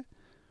preempt it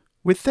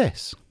with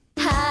this.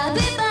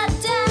 Happy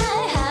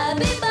birthday,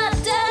 happy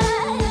birthday.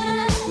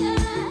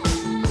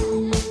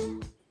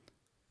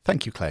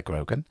 Thank you, Claire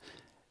Grogan.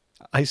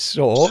 I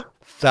saw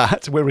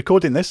that we're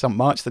recording this on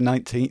March the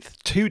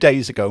 19th, 2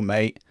 days ago,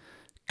 mate.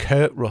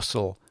 Kurt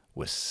Russell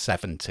was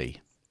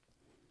 70.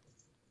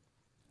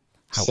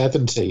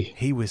 70?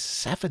 He was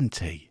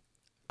 70.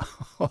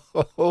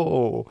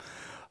 Oh,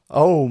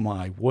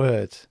 my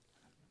word.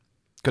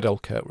 Good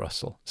old Kurt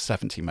Russell,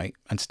 70, mate,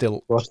 and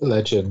still... What a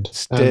legend.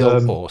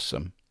 Still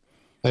awesome.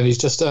 And he's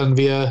just done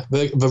the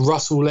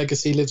Russell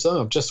legacy lives on.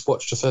 I've just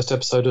watched the first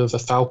episode of A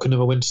Falcon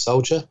and a Winter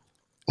Soldier,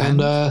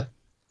 and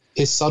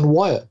his son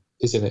Wyatt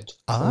is in it.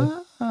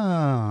 So,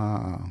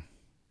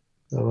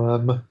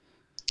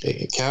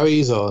 it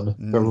carries on.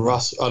 The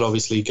Russell, and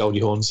obviously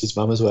Goldie Hawn's his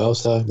mum as well,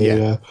 so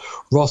the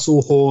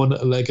Russell Horn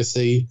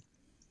legacy...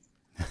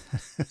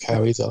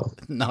 carries on.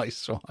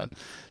 Nice one.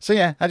 So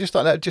yeah, I just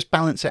thought that would just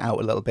balance it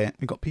out a little bit.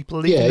 We've got people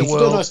leaving the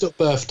world. Yeah, a nice little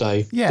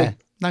birthday. Yeah,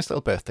 nice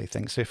little birthday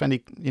thing. So if any,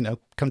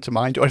 come to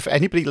mind, or if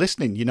anybody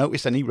listening, you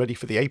notice any ready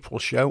for the April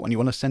show and you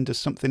want to send us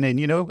something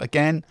in,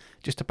 again,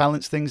 just to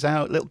balance things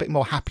out, a little bit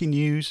more happy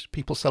news,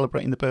 people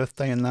celebrating the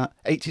birthday and that,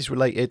 80s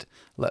related,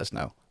 let us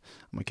know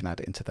and we can add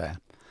it into there.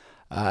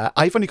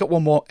 I've only got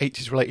one more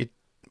 80s related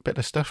bit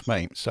of stuff,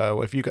 mate.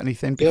 So have you got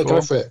anything before? Yeah,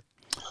 go for it.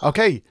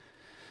 Okay.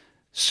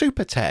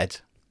 Super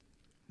Ted.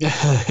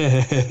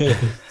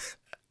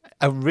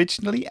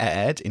 Originally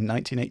aired in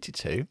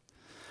 1982.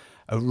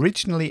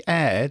 Originally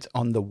aired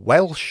on the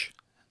Welsh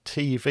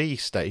TV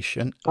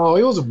station. Oh,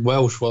 he wasn't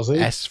Welsh, was he?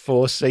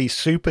 S4C.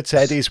 Super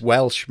Ted is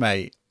Welsh,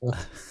 mate.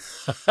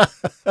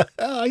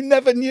 I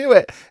never knew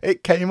it.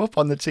 It came up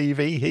on the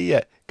TV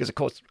here because, of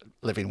course,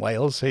 live in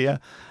Wales here.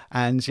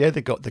 And yeah,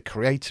 they got the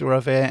creator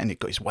of it and it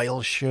got his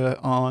Wales shirt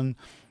on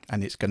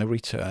and it's going to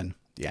return.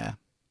 Yeah.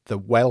 The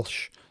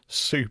Welsh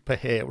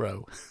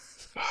superhero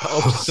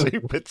of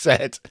Super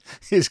Ted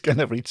is going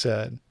to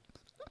return.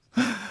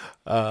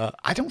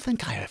 I don't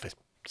think I ever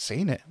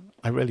seen it.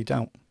 I really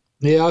don't.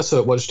 Yeah, I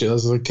watched it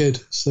as a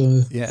kid.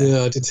 So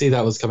yeah, I did see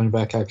that was coming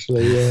back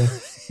actually.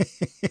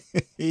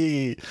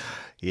 Yeah.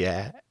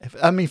 Yeah.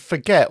 I mean,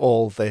 forget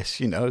all this,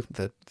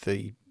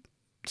 the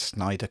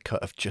Snyder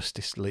cut of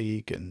Justice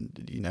League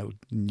and,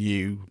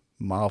 new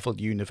Marvel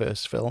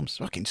Universe films.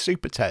 Fucking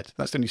Super Ted.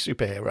 That's the only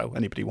superhero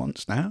anybody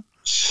wants now.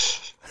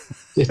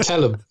 Yeah,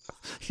 tell them.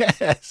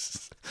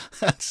 Yes,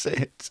 that's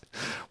it.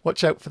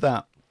 Watch out for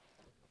that.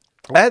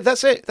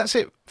 That's it. That's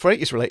it for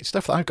 80s related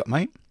stuff that I've got,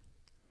 mate.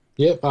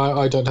 Yep,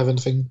 I don't have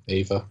anything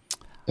either.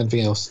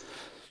 Anything else?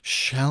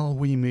 Shall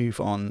we move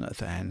on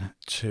then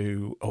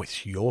to... Oh,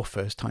 it's your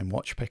first time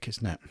watch pick,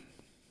 isn't it?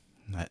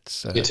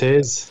 It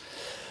is.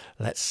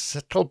 Let's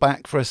settle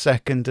back for a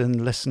second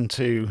and listen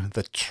to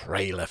the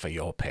trailer for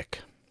your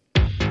pick.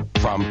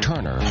 From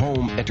Turner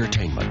Home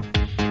Entertainment.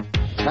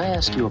 Can I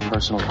ask you a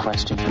personal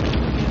question?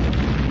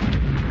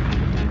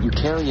 You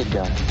carry a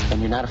gun,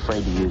 and you're not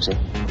afraid to use it.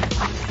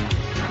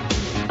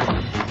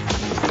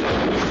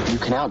 You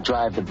can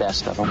outdrive the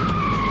best of them.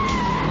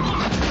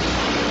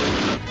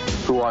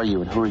 Who are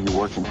you, and who are you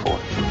working for?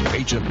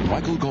 Agent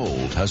Michael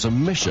Gold has a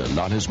mission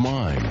on his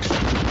mind.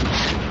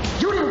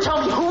 You didn't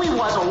tell me who he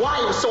was or why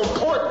he was so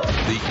important.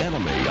 The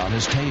enemy on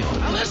his tail.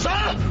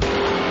 Alyssa!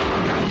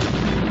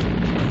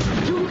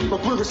 You people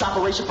blew this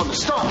operation from the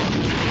start.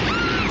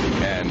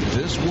 and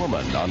this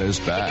woman on his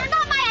back. You're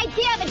not my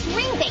idea of a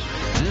dream date.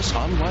 This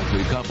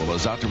unlikely couple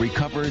is out to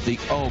recover the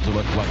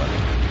ultimate weapon,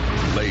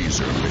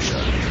 Laser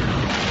Mission.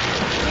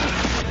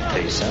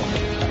 Lisa.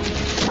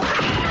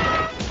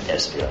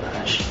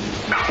 Espionage.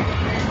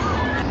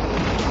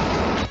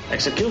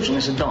 Execution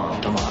is at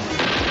dawn tomorrow.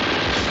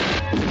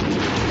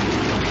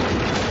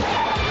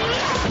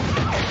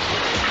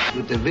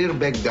 With the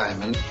Virbeck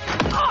diamond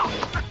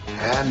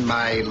and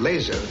my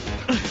laser,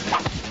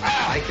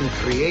 I can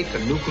create a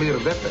nuclear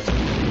weapon.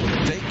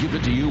 They give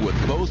it to you with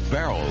both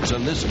barrels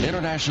in this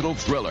international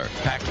thriller,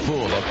 packed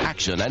full of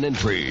action and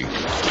intrigue.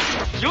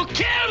 You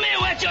kill me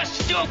with your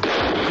stupid...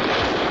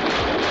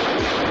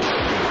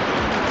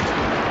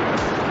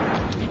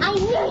 I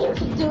knew you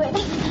could do it.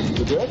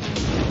 You do it?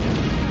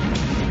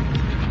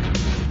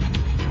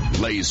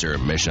 Laser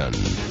Mission.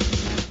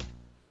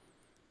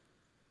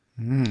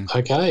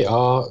 Okay,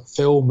 our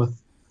film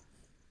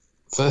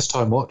first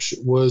time watch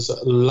was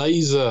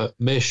Laser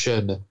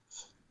Mission,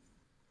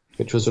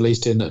 which was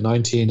released in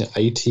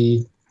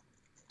 1988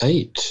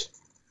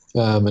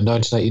 and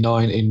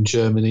 1989 in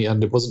Germany,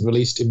 and it wasn't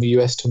released in the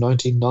US till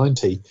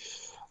 1990.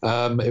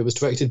 It was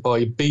directed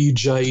by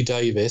B.J.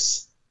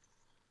 Davis.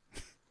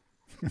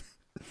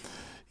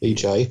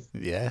 BJ.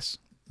 Yes,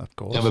 of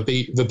course. And the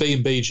B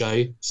in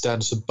BJ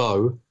stands for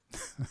Bo,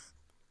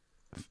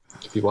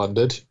 if you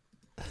wondered.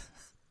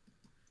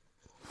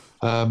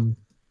 We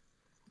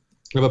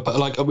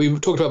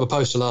talked about the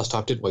poster last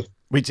time, didn't we?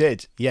 We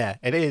did, yeah.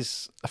 It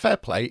is a fair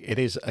play. It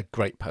is a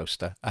great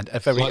poster and a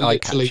very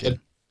eye-catching.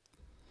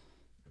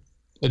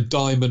 A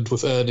diamond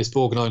with Ernest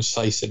Borgnine's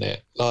face in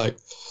it. Like,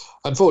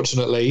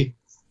 unfortunately,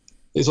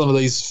 it's one of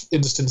these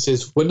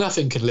instances where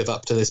nothing can live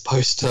up to this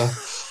poster.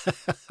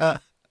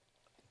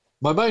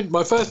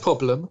 My first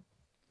problem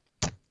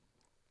is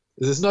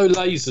there's no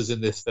lasers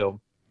in this film.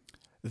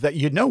 That,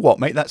 you know what,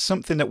 mate? That's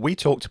something that we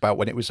talked about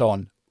when it was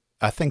on.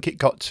 I think it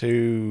got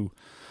to,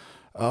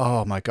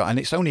 oh my God, and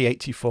it's only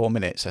 84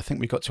 minutes. I think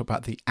we got to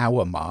about the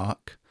hour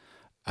mark,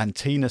 and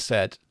Tina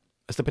said,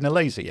 has there been a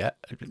laser yet?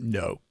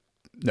 No.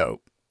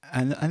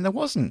 And there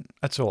wasn't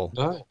at all.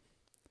 No.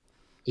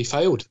 He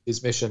failed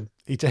his mission.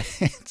 He did.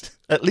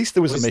 At least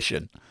there was a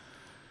mission.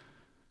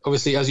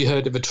 Obviously, as you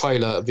heard in the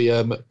trailer,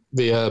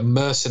 the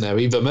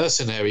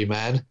mercenary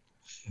man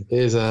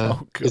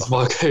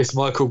is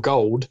Michael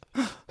Gold,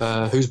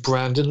 who's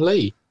Brandon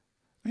Lee.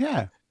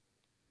 Yeah.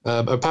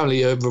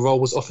 Apparently, the role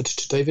was offered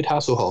to David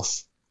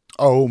Hasselhoff.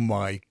 Oh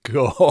my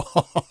God!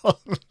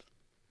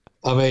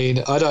 I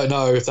mean, I don't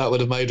know if that would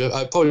have made it.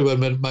 Probably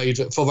would have made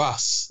for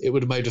us. It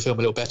would have made the film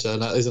a little better,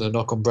 and that isn't a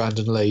knock on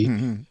Brandon Lee.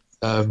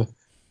 Mm-hmm.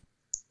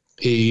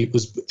 He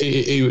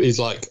is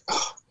like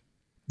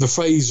the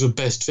phrase "the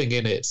best thing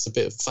in it." It's a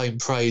bit of faint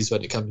praise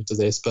when it comes to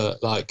this,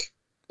 but like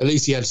at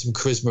least he had some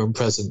charisma and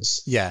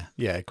presence. Yeah,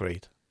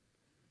 agreed.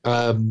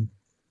 Also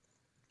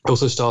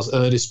stars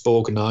Ernest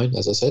Borgnine,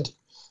 as I said.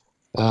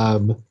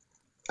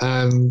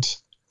 And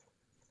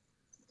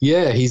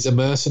yeah, he's a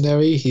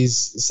mercenary.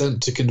 He's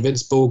sent to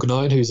convince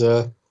Borgnine, who's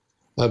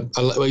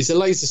he's a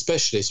laser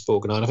specialist,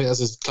 Borgnine. I think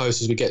that's as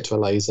close as we get to a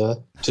laser,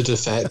 to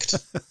defect.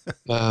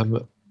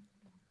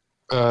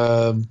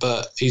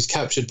 But he's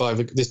captured by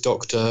this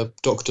Dr.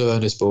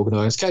 Ernest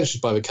Borgnine. He's captured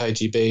by the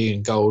KGB,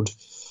 and Gold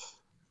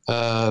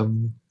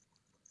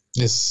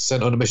is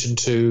sent on a mission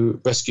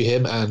to rescue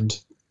him and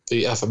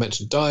the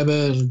aforementioned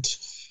diamond.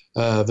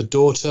 The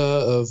daughter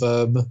of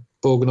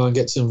Borgnine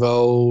gets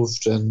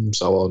involved, and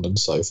so on and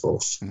so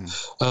forth.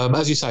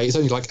 As you say, it's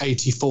only like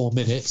 84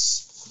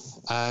 minutes,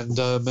 and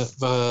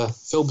the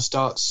film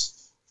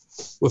starts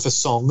with a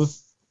song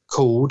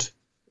called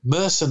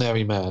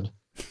Mercenary Man.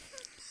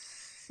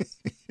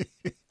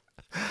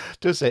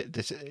 Does it?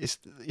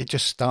 It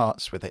just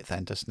starts with it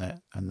then, doesn't it?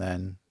 And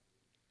then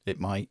it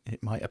might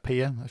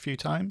appear a few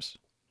times.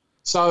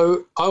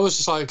 So I was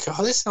just like,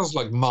 oh, this sounds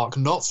like Mark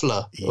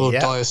Knopfler or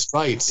Dire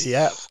Straits.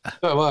 Yeah.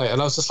 No way.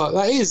 And I was just like,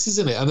 that is,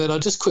 isn't it? And then I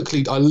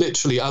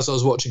literally, as I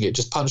was watching it,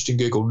 just punched in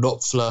Google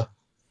Knopfler,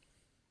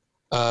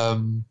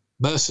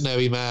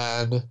 Mercenary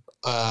Man,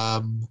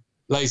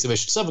 Laser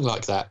Mission, something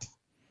like that.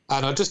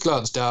 And I just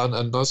glanced down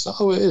and I was like,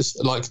 oh, it is.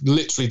 Like,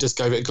 literally just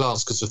gave it a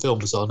glance because the film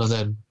was on, and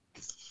then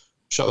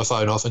shut the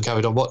phone off and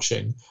carried on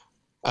watching.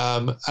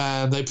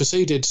 And they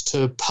proceeded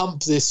to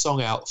pump this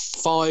song out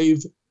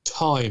 5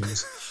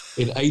 times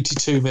in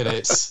 82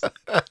 minutes.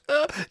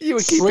 You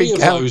were keeping 3 of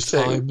those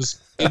times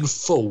in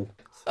full.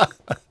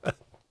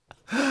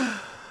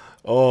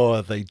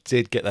 Oh, they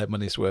did get their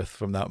money's worth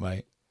from that,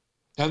 mate.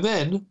 And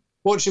then,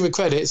 watching the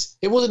credits,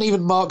 it wasn't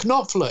even Mark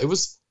Knopfler. It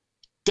was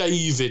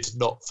David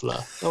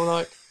Knopfler. I'm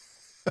like,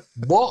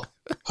 what?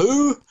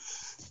 Who?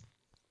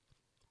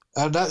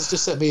 And that's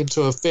just set me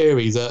into a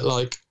theory that,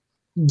 like,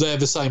 they're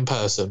the same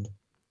person.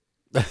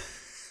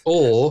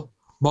 Or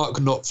Mark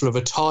Knopfler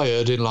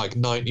retired in like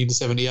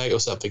 1978 or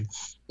something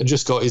and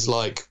just got his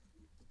like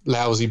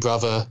lousy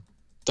brother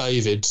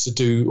David to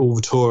do all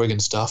the touring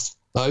and stuff.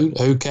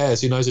 Who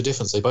cares? Who knows the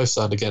difference? They both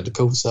sound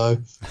identical, so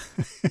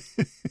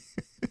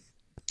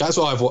that's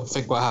what I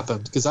think what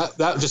happened, because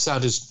that just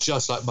sounded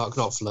just like Mark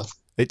Knopfler.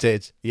 It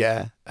did,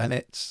 yeah. And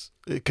it's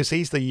because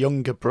he's the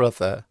younger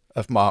brother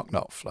of Mark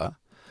Knopfler.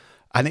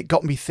 And it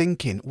got me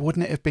thinking,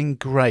 wouldn't it have been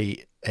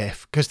great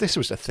if, because this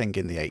was a thing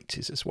in the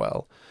 80s as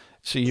well.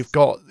 So you've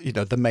got,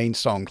 the main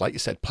song, like you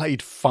said,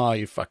 played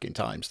 5 fucking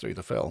times through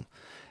the film.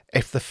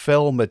 If the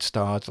film had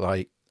starred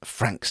like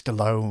Frank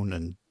Stallone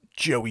and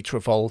Joey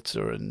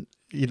Travolta and,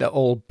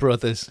 all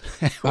brothers.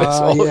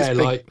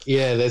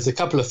 There's a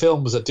couple of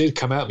films that did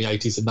come out in the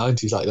 80s and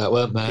 90s like that,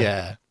 weren't there?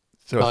 Yeah.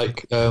 So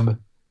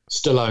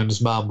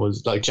Stallone's mum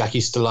was, like,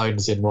 Jackie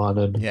Stallone's in one.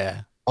 And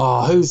yeah.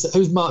 Oh,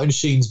 who's Martin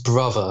Sheen's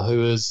brother, who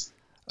was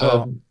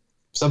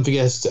something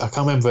else? I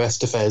can't remember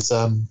Estefez.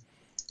 I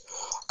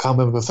can't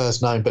remember the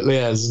first name, but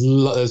yeah,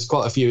 there's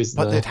quite a few, isn't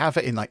there? But they'd have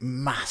it in like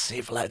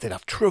massive letters. They'd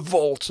have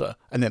Travolta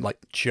and then like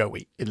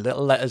Joey in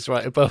little letters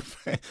right above.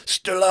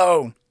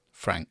 Stallone,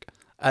 Frank.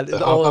 And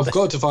I've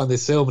got to find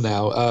this film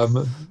now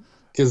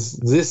because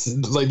this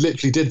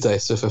literally did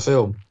this with a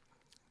film.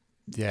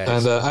 Yeah,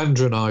 and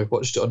Andrew and I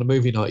watched it on a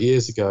movie night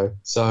years ago.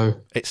 So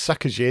it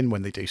suckers you in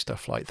when they do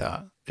stuff like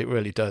that. It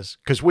really does.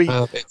 Because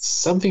it's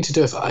something to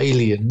do with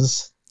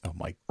aliens. Oh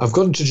my! I've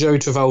gone to Joey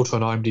Travolta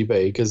on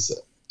IMDb because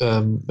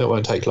it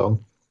won't take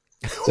long.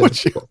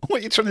 What are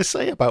you trying to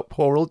say about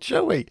poor old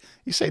Joey?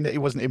 You're saying that he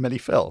wasn't in many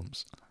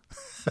films.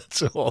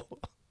 That's all.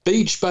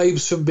 Beach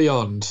Babes from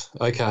Beyond.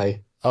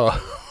 Okay. Oh.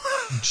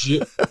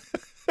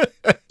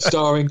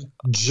 Starring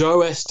Joe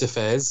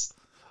Estefez.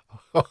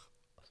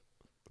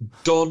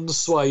 Don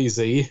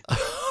Swayze,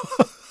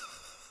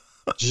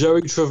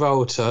 Joey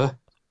Travolta,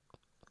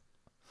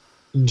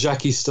 and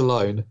Jackie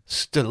Stallone.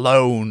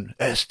 Stallone,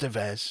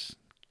 Estevez,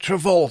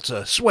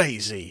 Travolta,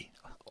 Swayze,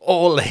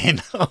 all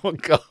in. Oh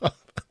God,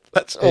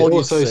 that's all. It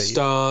also see.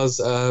 Stars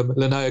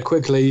Linnea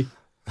Quigley,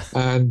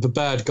 and the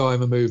bad guy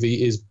in the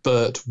movie is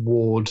Burt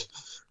Ward.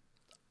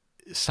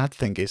 Sad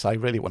thing is, I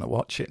really want to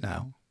watch it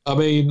now. I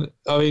mean,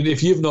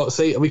 if you've not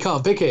seen it, we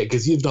can't pick it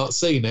because you've not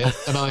seen it,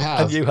 and I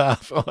have. And you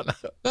have.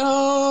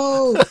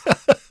 Oh, no.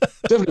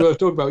 Definitely worth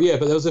talking about. Yeah,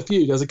 but there's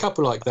a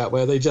couple like that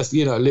where they just,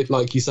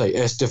 like you say,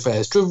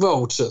 Estefez,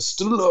 Travolta,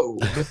 Stallone,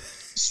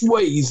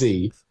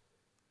 Swayze.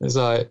 It's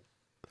like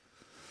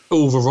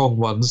all the wrong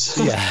ones.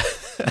 Yeah.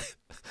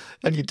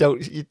 And you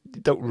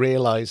don't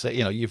realise that,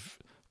 you've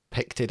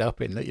picked it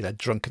up in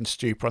drunken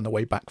stupor on the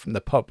way back from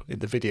the pub in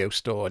the video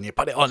store, and you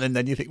put it on, and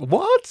then you think,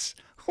 what?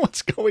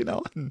 What's going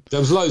on? There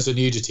was loads of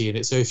nudity in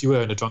it, so if you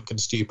were in a drunken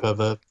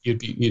stupor,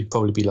 you'd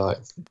probably be like,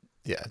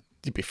 yeah,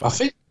 you'd be fine. I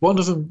think one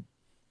of them.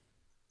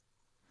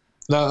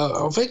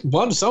 No, I think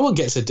someone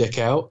gets a dick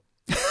out.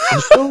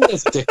 I'm sure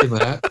there's a dick in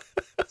there.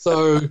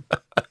 So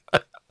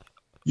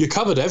you're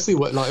covered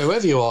everywhere. Like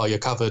whoever you are, you're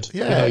covered.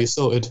 Yeah, you're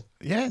sorted.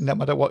 Yeah, no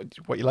matter what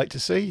you like to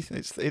see,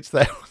 it's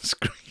there on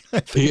screen. I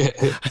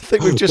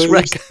think we've just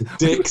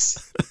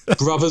dicks,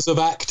 brothers of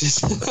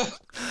actors.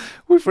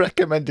 We've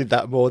recommended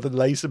that more than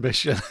Laser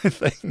Mission, I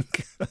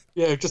think.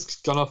 Yeah, we've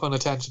just gone off on a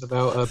tangent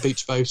about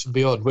Beach Babes and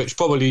Beyond, which we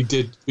probably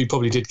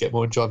did get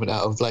more enjoyment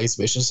out of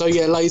Laser Mission. So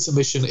yeah, Laser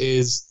Mission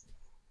is,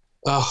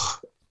 I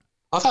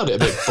found it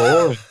a bit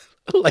boring.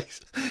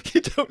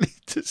 You don't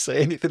need to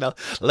say anything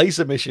else.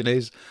 Laser Mission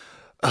is,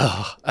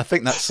 I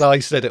think that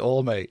size said it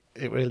all, mate.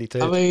 It really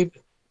did. I mean,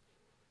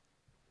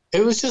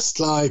 it was just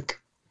like,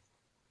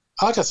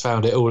 I just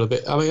found it all a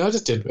bit. I mean, I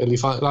just didn't really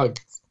find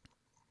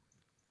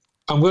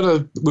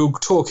we'll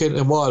talk in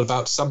a while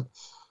about some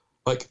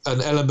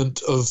an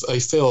element of a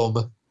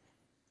film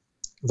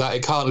that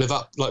it can't live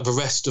up, like the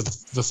rest of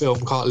the film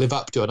can't live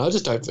up to, and I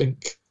just don't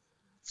think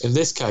in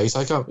this case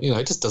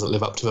it just doesn't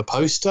live up to the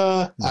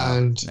poster.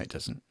 No, it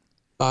doesn't.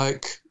 The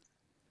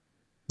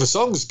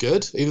song's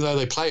good, even though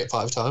they play it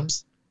 5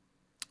 times.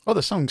 Oh,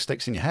 the song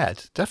sticks in your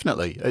head,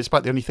 definitely. It's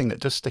about the only thing that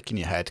does stick in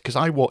your head, because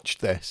I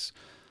watched this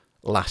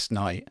last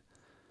night,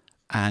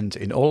 and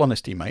in all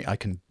honesty, mate, I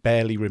can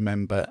barely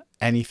remember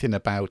anything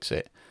about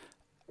it.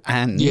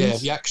 And yeah,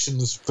 the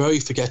action's very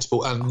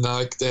forgettable, and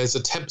there's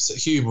attempts at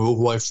humour all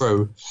the way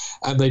through,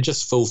 and they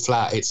just fall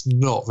flat. It's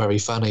not very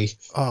funny.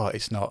 Oh,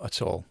 it's not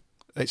at all.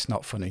 It's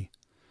not funny,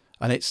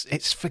 and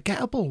it's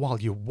forgettable while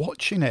you're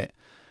watching it.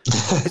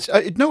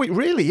 No, it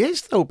really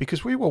is though,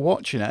 because we were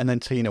watching it, and then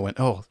Tina went,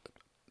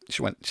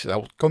 she said,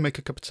 "I'll go make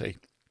a cup of tea."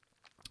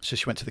 So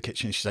she went to the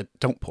kitchen and she said,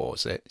 "Don't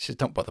pause it." She said,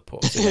 "Don't bother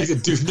pausing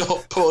it." Do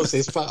not pause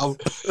this.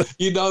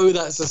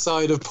 That's a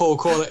sign of poor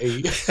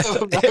quality.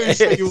 Those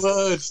 3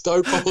 words,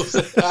 don't pause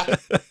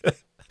it.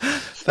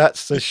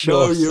 That's the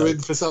sure. No, you're in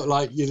for something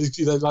like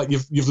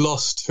you've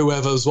lost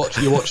whoever's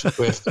you're watching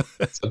with.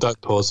 So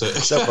don't pause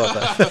it. Don't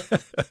bother.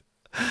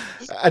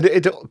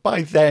 And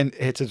by then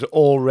it had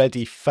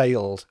already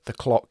failed the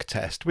clock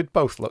test. We'd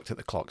both looked at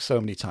the clock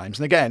so many times,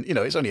 and again,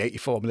 it's only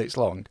 84 minutes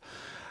long.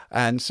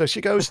 And so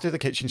she goes to the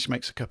kitchen, she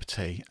makes a cup of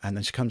tea, and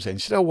then she comes in.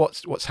 She said, "Oh,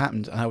 what's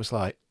happened?" And I was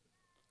like,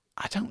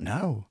 "I don't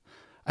know."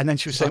 And then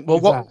she was saying, "Well,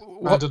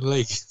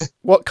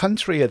 what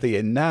country are they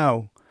in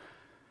now?"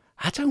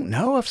 I don't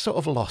know. I've sort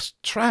of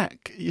lost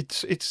track. It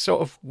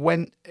sort of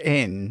went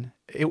in.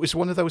 It was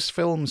one of those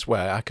films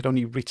where I could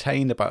only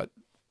retain about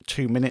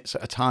 2 minutes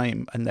at a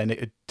time, and then it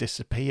would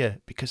disappear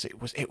because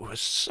it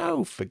was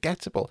so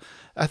forgettable.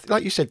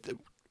 Like you said,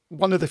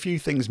 one of the few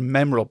things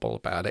memorable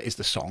about it is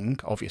the song,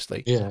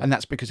 obviously, and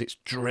that's because it's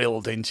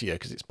drilled into you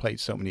because it's played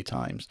so many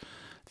times.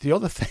 The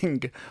other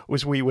thing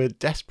was we were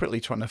desperately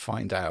trying to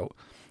find out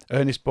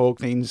Ernest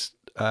Borgnine's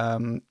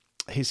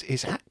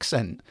his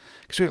accent.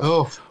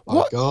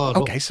 My God!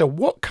 Okay, so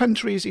what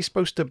country is he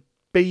supposed to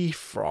be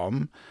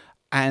from,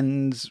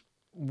 and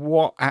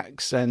what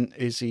accent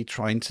is he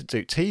trying to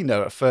do?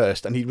 Tina at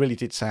first, and he really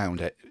did sound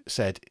it,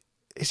 said,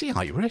 "Is he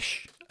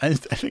Irish?" And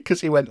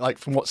because he went like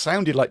from what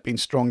sounded like being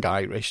strong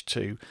Irish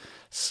to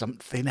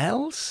something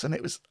else, and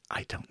it was,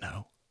 I don't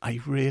know.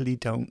 I really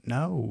don't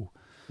know.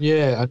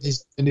 Yeah,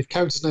 and his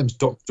character's name's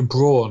Dr.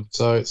 Braun,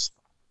 so it's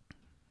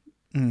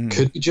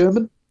could be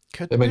German.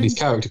 His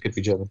character could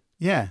be German.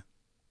 Yeah,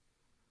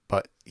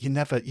 but you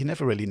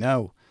never really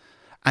know.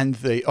 And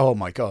oh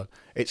my God,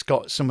 it's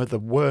got some of the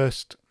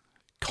worst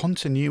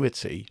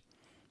continuity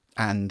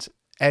and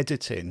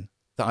editing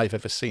that I've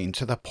ever seen,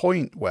 to the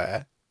point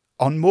where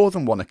on more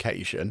than one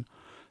occasion,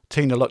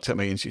 Tina looked at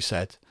me and she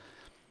said,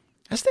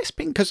 "Has this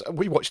been?" Because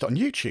we watched it on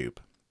YouTube.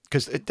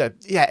 Because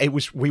it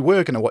was. We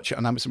were going to watch it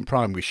on Amazon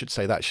Prime. We should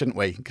say that, shouldn't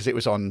we? Because it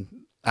was on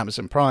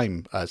Amazon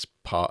Prime as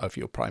part of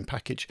your Prime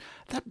package.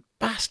 That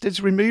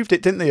bastards removed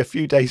it, didn't they? A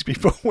few days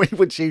before we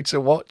were due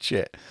to watch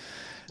it.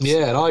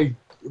 Yeah, and I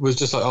was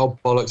just like, "Oh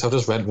bollocks! I'll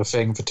just rent the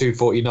thing for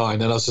 $2.49."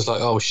 And I was just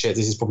like, "Oh shit,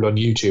 this is probably on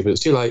YouTube." But it's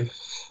too late,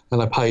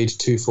 and I paid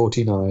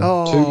 $2.49.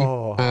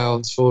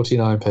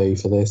 £2.49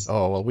 for this.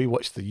 Oh well, we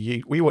watched the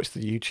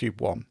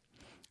YouTube one.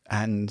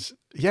 And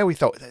yeah, we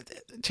thought,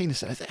 Tina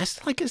said,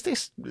 is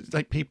this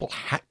like people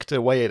hacked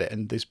away at it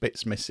and there's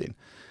bits missing?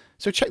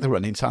 So check the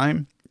running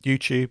time.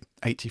 YouTube,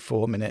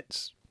 84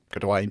 minutes. Go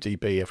to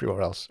IMDb,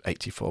 everywhere else,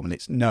 84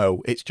 minutes.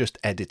 No, it's just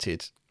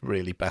edited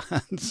really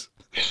bad.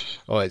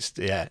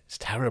 It's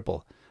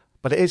terrible.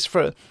 But it is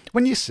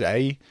when you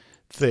say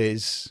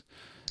there's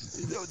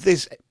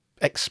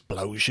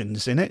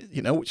explosions in it,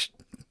 which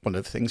one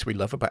of the things we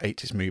love about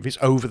 80s movies,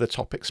 over the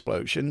top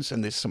explosions,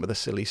 and there's some of the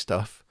silly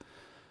stuff.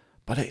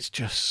 But it's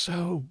just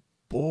so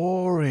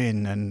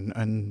boring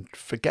and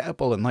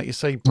forgettable. And like you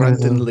say,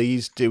 Brandon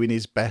Lee's doing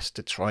his best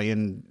to try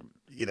and,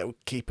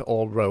 keep it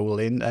all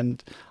rolling.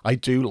 And I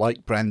do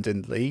like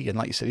Brandon Lee. And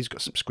like you said, he's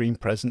got some screen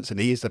presence and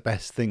he is the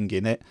best thing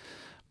in it.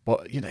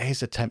 But,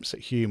 his attempts at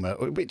humour,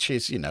 which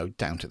is,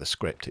 down to the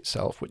script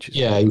itself, which is...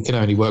 Yeah, you can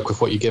only work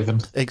with what you're given.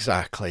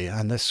 Exactly.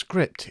 And the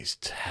script is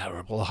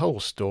terrible. The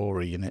whole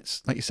story. And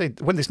it's, like you say,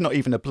 when there's not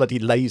even a bloody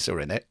laser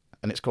in it,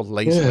 and it's called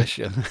Laser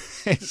Mission,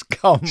 it's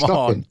come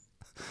on.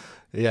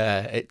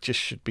 Yeah, it just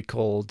should be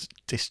called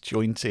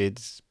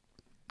Disjointed,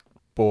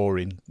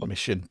 Boring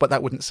Mission. But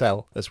that wouldn't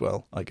sell as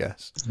well, I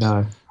guess.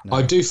 No.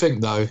 I do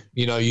think, though,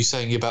 you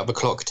saying about the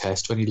clock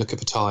test, when you look at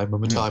the time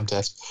and the time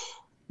test,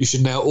 you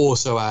should now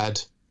also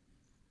add,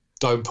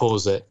 don't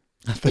pause it.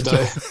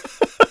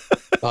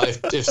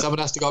 If someone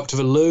has to go up to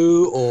the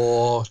loo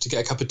or to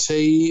get a cup of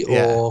tea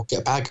or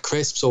get a bag of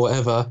crisps or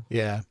whatever,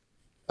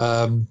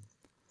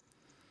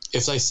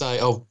 if they say,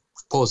 "Oh,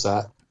 pause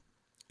that,"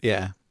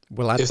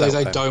 we'll add if they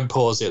say don't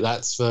pause it,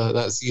 that's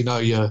you've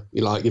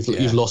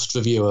lost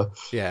the viewer.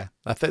 Yeah,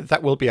 I think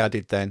that will be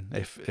added then.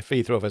 If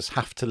either of us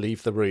have to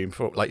leave the room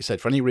for, like you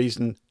said, for any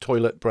reason,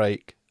 toilet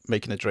break,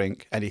 making a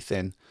drink,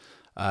 anything,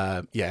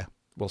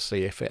 we'll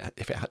see if it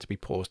had to be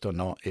paused or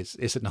not.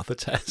 Is another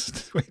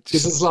test.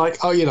 This is like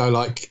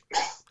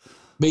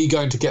me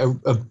going to get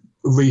a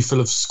refill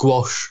of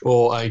squash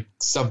or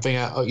something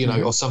out,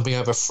 or something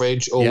out of a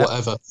fridge or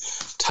whatever,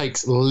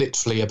 takes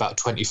literally about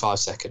 25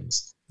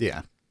 seconds.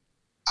 Yeah.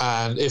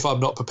 And if I'm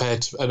not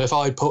prepared, and if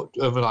I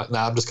I'm like,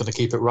 I'm just going to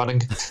keep it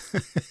running.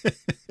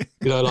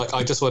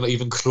 I just want to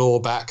even claw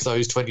back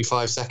those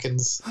 25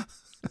 seconds.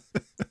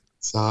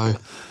 So,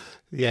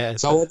 yeah.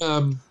 So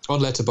on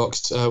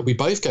Letterboxd, we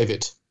both gave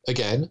it,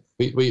 again,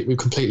 we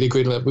completely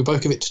agreed on it. We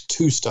both give it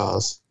 2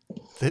 stars.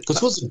 Because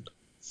it wasn't,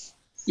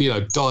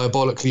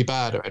 diabolically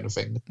bad or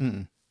anything.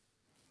 Mm.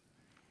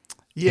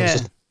 Yeah.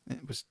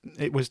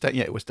 It was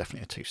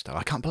definitely a 2-star.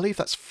 I can't believe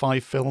that's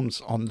 5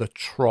 films on the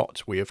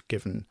trot we have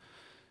given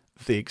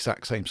the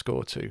exact same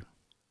score to.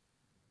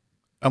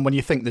 And when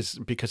you think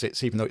because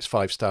even though it's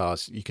 5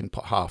 stars, you can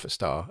put half a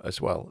star as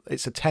well.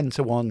 It's a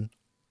 10-to-1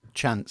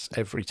 chance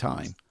every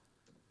time.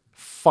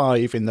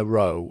 5 in the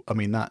row. I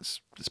mean, it's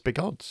big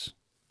odds.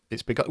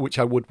 It's big, which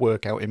I would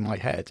work out in my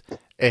head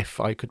if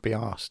I could be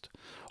asked,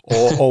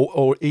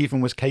 or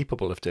even was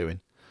capable of doing.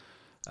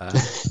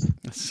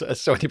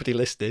 So anybody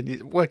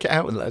listening, work it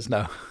out and let us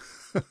know.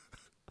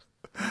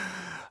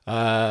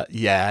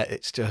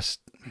 It's just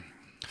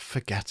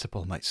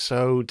forgettable, mate.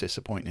 So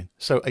disappointing.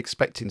 So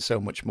expecting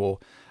so much more,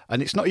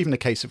 and it's not even a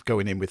case of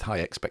going in with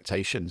high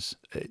expectations.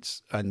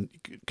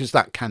 Because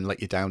that can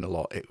let you down a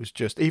lot. It was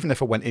just, even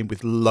if I went in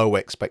with low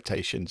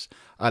expectations,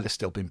 I'd have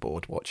still been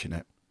bored watching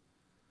it.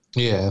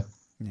 Yeah.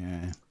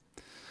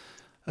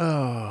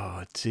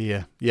 Oh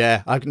dear.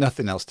 Yeah, I've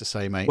nothing else to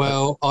say, mate.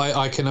 Well,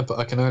 I can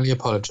only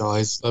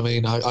apologise. I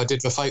mean, I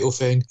did the fatal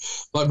thing.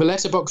 Like, the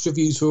Letterboxd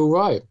reviews were all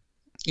right.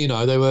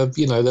 there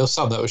were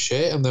some that were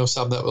shit, and there were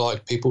some that were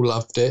like people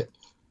loved it,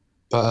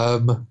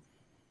 but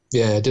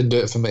it didn't do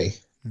it for me.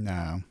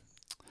 No.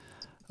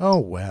 Oh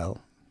well.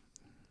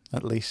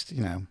 At least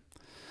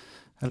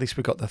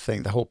we got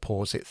the whole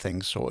pause it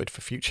thing sorted for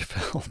future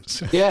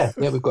films. Yeah,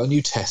 we've got a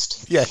new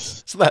test.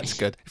 Yes, so that's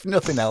good. If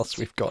nothing else,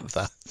 we've got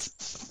that.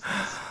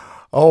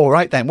 All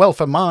right then. Well,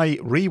 for my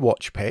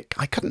rewatch pick,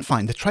 I couldn't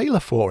find the trailer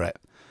for it.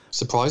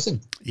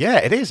 Surprising. Yeah,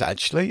 it is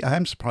actually. I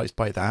am surprised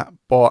by that.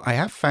 But I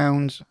have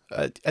found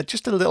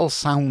just a little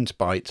sound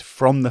bite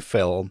from the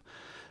film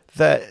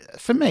that,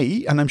 for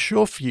me, and I'm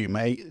sure for you,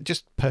 mate,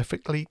 just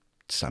perfectly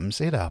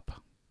sums it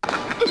up.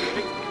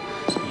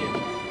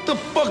 The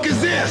fuck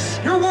is this?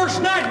 Your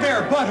worst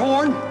nightmare,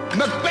 butthorn.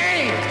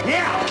 McBain!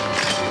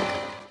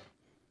 Yeah.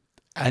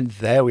 And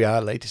there we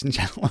are, ladies and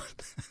gentlemen.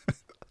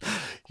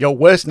 Your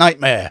worst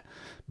nightmare,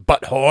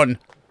 butthorn.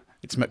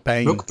 It's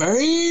McBain.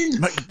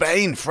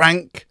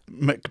 Frank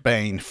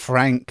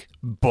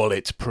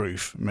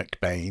Bulletproof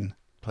McBain,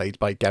 played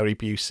by Gary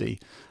Busey,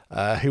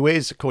 who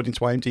is, according to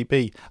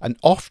IMDb, an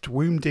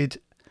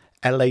oft-wounded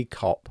LA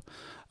cop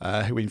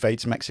who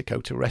invades Mexico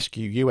to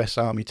rescue US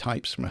Army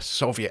types from a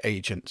Soviet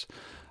agent.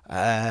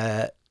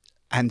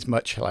 And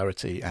much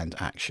hilarity and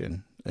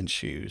action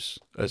ensues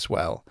as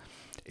well.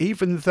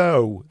 Even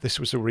though this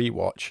was a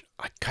rewatch,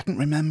 I couldn't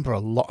remember a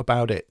lot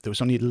about it. There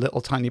was only little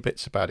tiny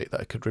bits about it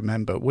that I could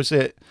remember. What was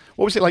it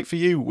like for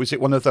you? Was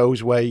it one of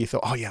those where you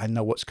thought, oh yeah, I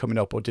know what's coming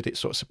up, or did it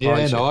sort of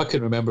surprise you? I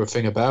couldn't remember a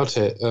thing about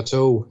it at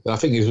all. I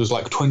think it was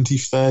like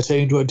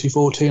 2013,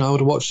 2014 I would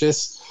have watched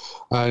this,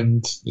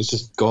 and it's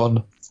just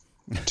gone.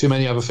 Too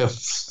many other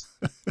films.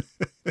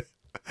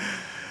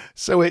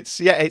 So it's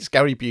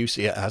Gary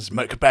Busey as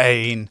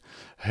McBain,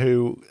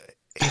 who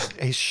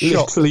is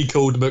shot. Literally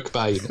called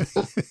McBain.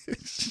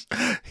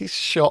 He's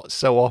shot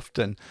so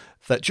often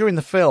that during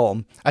the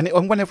film, and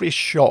whenever he's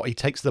shot, he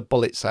takes the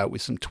bullets out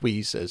with some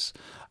tweezers.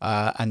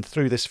 And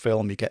through this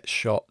film, he gets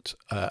shot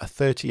a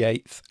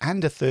 38th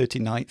and a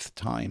 39th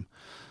time.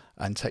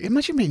 And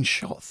imagine being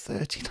shot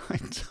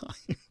 39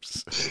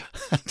 times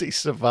and he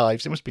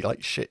survives. It must be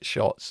like shit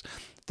shots.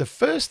 The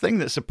first thing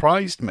that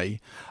surprised me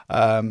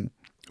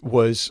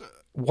was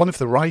one of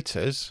the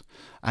writers,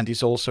 and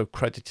he's also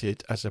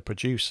credited as a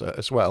producer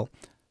as well,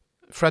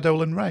 Fred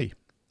Olen Ray.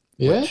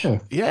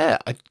 Yeah.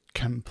 I'd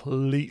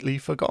completely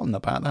forgotten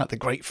about that. The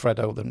great Fred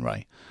Olen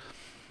Ray.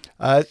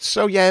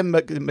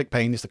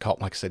 McBain is the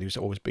cop, like I said, who's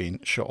always being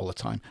shot all the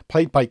time.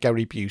 Played by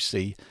Gary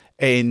Busey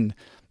in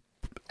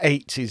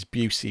 80s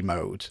Busey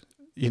mode.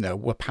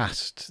 We're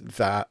past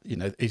that,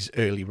 his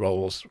early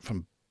roles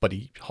from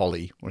Buddy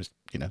Holly was,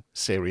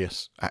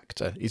 serious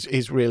actor.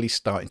 He's really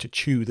starting to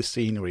chew the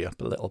scenery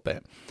up a little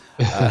bit.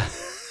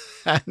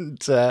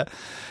 And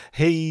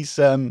he's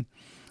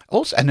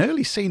also an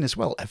early scene as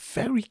well, a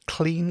very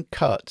clean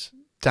cut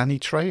Danny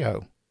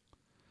Trejo.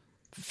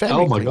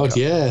 Oh my God,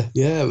 yeah,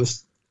 it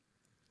was.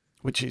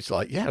 Which is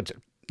like,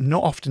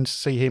 not often to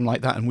see him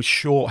like that, and with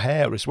short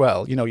hair as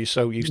well. You're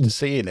so used to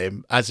seeing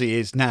him as he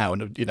is now,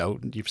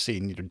 and you've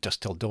seen Dusk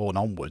Till Dawn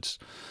onwards.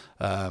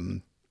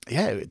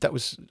 That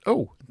was.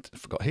 Oh, I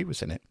forgot he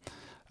was in it.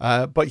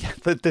 But yeah,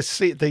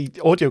 the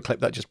audio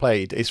clip that I just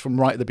played is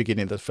from right at the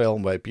beginning of the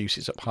film, where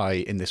Busey's up high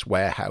in this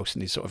warehouse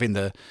and he's sort of in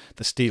the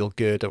steel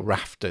girder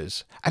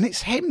rafters, and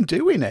it's him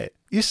doing it.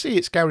 You see,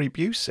 it's Gary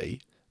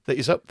Busey that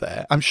is up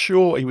there. I'm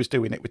sure he was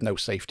doing it with no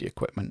safety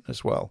equipment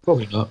as well.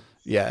 Probably not.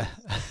 Yeah.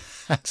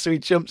 So he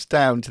jumps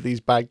down to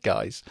these bad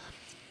guys,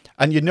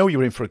 and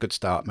you're in for a good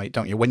start, mate,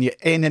 don't you? When you're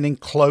in an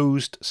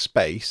enclosed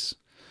space,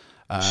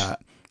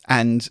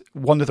 and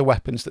one of the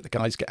weapons that the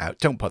guys get out,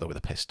 don't bother with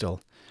a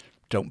pistol.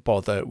 Don't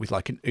bother with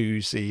like an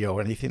Uzi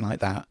or anything like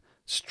that.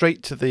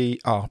 Straight to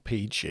the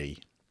RPG.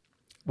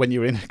 When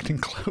you're in an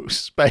enclosed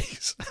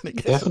space and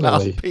it gets an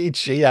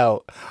RPG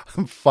out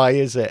and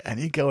fires it, and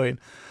you're going,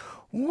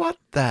 what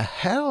the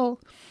hell?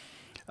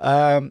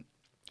 And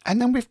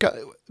then we've got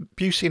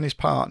Busey and his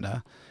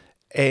partner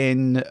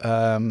in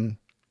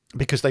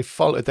because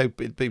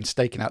they've been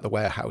staking out the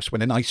warehouse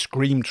when an ice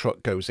cream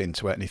truck goes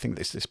into it, and you think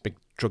there's this big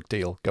drug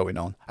deal going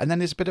on. And then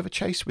there's a bit of a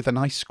chase with an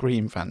ice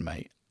cream van,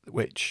 mate,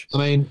 which... I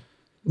mean,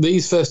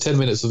 these first 10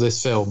 minutes of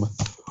this film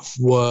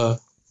were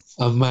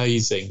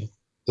amazing.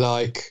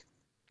 It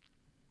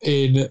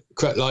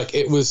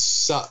was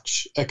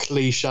such a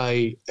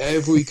cliche.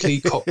 Every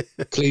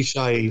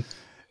cliche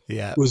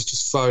was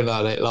just thrown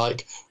at it.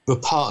 Like, the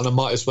partner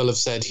might as well have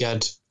said he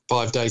had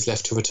 5 days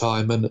left to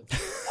retirement.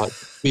 Like,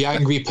 the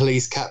angry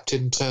police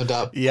captain turned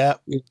up. Yeah.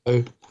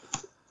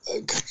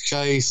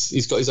 Chase.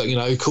 He's got his,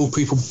 call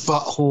people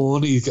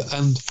butthorn.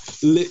 And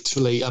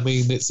literally, I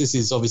mean, this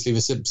is obviously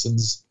The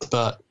Simpsons,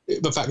 but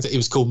the fact that he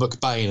was called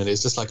McBain, and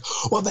it's just like,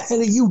 what the hell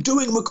are you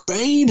doing,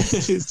 McBain?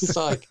 It's just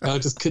like, I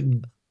just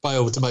couldn't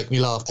fail to make me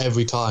laugh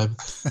every time.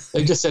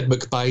 They just said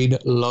McBain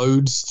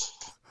loads.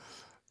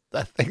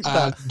 I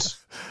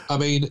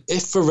mean,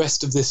 if the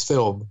rest of this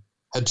film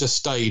had just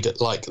stayed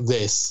like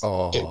this,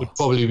 it would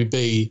probably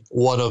be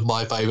one of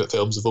my favourite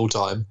films of all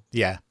time.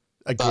 Yeah,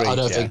 agreed. But I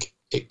don't think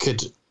it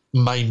could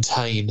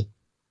maintain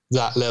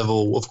that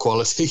level of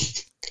quality.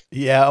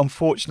 Yeah,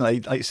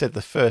 unfortunately, like you said,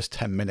 the first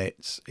 10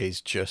 minutes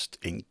is just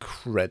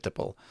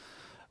incredible.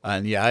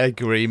 And yeah, I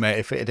agree,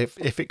 mate.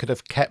 If it could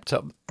have kept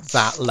up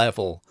that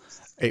level,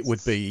 it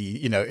would be,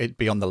 it'd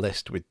be on the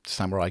list with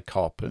Samurai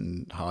Cop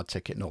and Hard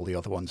Ticket and all the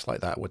other ones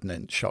like that, wouldn't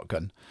it?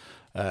 Shotgun.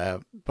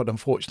 But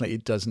unfortunately,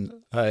 it doesn't.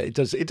 It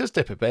does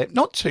dip a bit,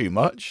 not too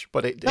much,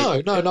 but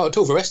not at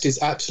all. The rest is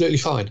absolutely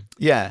fine.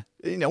 Yeah,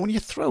 when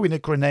you're throwing a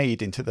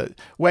grenade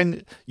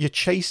when you're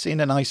chasing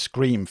an ice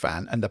cream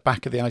van and the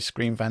back of the ice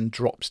cream van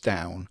drops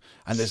down,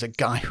 and there's a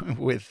guy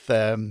with,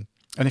 and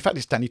in fact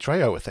it's Danny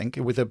Trejo, I think,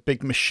 with a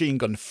big machine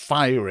gun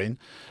firing,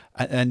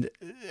 and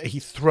he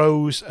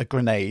throws a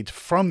grenade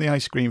from the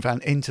ice cream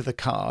van into the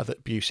car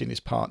that Busey and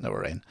his partner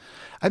are in.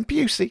 And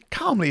Busey,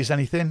 calmly as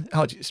anything,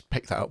 just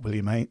pick that up, will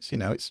you, mates?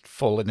 It's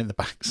falling in the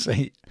back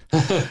seat.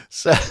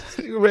 So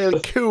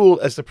really cool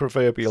as the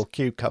proverbial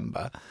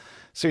cucumber.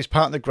 So his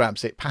partner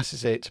grabs it,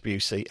 passes it to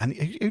Busey, and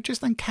who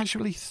just then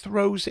casually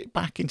throws it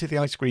back into the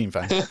ice cream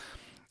van.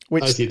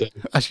 Which,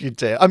 as you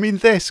do. I mean,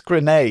 this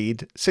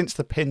grenade, since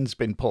the pin's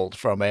been pulled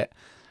from it,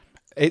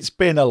 it's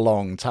been a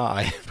long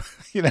time.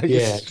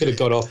 It could have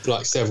gone off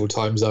like several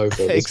times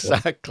over.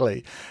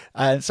 Exactly.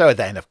 And so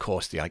then, of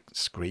course, the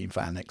ice cream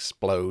van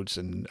explodes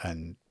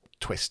and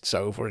twists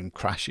over and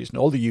crashes and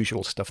all the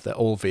usual stuff that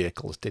all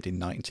vehicles did in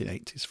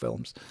 1980s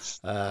films.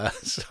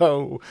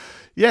 So,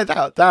 yeah,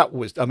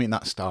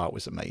 that start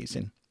was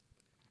amazing.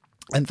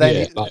 And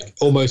then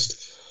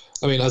almost.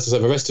 I mean, as I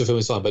said, the rest of the film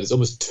is fine, but it's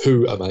almost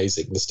too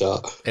amazing, the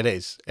start. It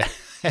is.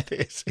 It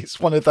is. It's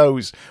one of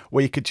those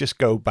where you could just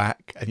go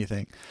back and you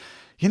think,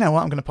 you know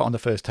what, I'm going to put on the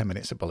first 10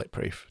 minutes of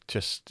Bulletproof,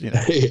 just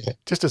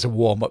just as a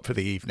warm-up for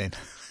the evening.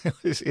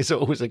 It's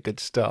always a good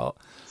start.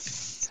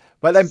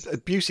 But then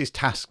Busey's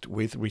tasked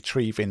with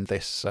retrieving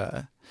this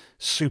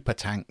super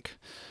tank.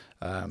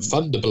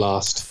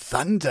 Thunderblast.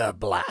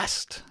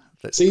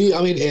 See,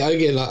 I mean,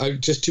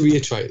 again, just to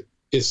reiterate,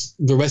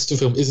 the rest of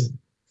the film isn't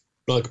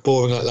like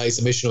boring like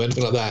Laser Mission or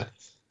anything like that.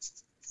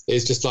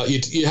 It's just like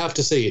you have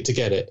to see it to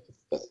get it.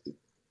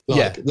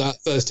 That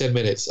first 10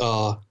 minutes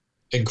are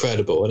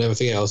incredible, and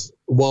everything else,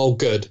 while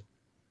good.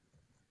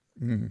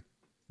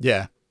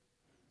 Yeah.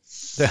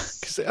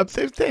 Because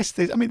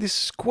this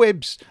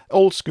squibs,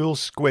 old school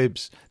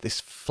squibs,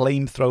 this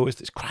flamethrowers,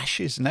 this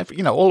crashes and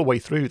all the way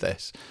through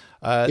this.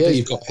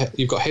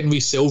 You've got Henry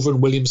Silver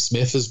and William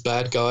Smith as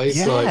bad guys.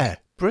 Yeah,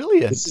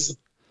 brilliant.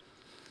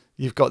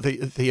 You've got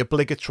the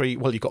obligatory.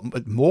 Well, you've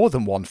got more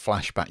than one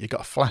flashback. You've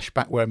got a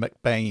flashback where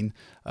McBain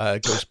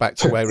goes back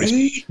to where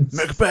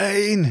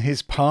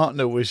his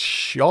partner was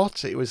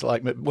shot. It was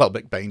like,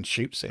 McBain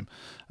shoots him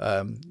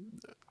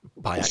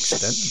by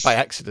accident. By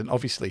accident,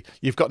 obviously.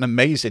 You've got an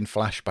amazing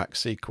flashback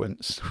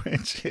sequence,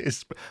 which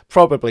is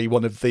probably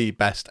one of the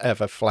best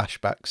ever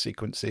flashback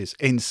sequences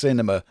in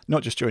cinema,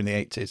 not just during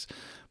the 80s,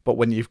 but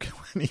when he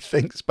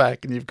thinks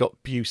back and you've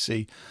got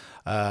Busey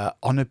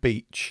on a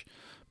beach,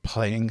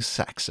 playing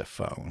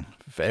saxophone,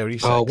 very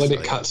sexy. Oh, when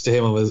it cuts to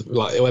him, I was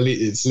like,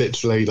 it's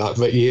literally like,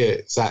 but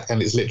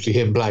and it's literally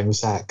him playing the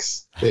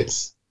sax.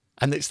 It's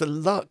the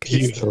luck.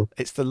 Beautiful.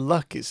 It's the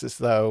luck. It's as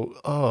though,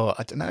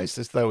 I don't know. It's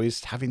as though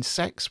he's having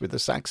sex with the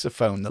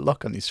saxophone. The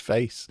look on his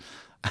face.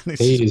 And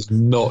he is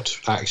not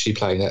actually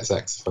playing that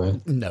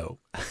saxophone. No,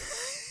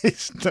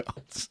 it's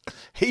not.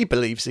 He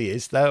believes he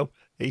is, though.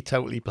 He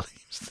totally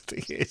believes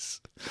that he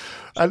is.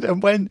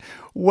 And when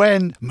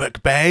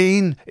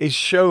McBain is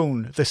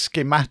shown the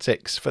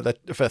schematics for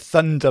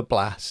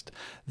Thunderblast,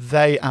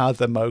 they are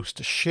the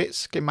most shit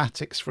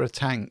schematics for a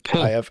tank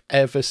I have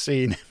ever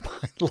seen in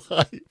my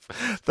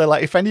life. They're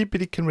like, if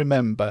anybody can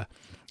remember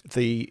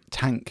the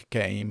tank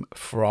game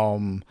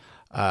from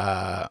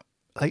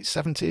late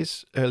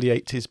 70s, early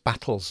 80s,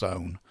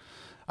 Battlezone,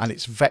 and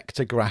its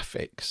vector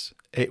graphics,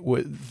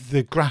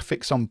 the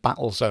graphics on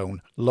Battlezone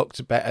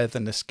looked better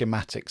than the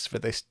schematics for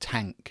this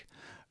tank.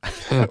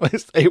 And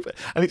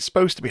it's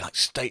supposed to be like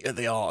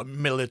state-of-the-art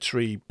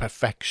military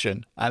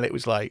perfection, and it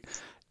was like,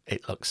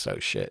 it looks so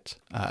shit.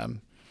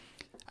 And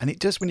it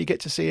does when you get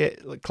to see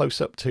it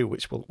close up too,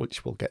 which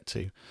we'll get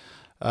to.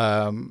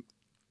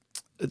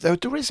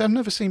 There is, I've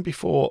never seen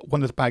before,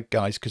 one of the bad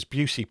guys, because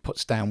Busey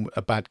puts down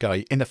a bad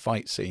guy in a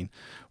fight scene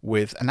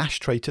with an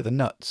ashtray to the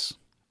nuts,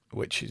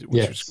 which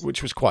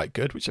was quite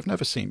good, which I've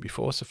never seen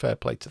before, so fair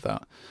play to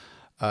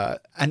that.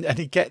 And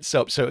he gets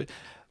up, so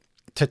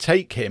to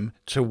take him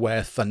to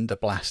where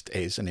Thunderblast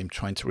is and him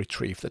trying to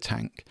retrieve the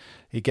tank,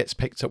 he gets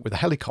picked up with a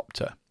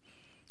helicopter.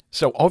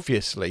 So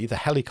obviously the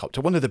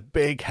helicopter, one of the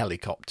big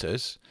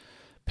helicopters,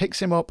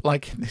 picks him up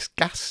like in this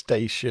gas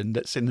station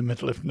that's in the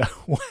middle of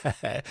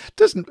nowhere.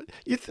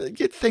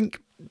 You'd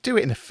think, do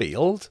it in a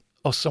field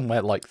or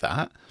somewhere like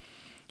that.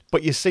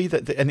 But you see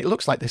that, and it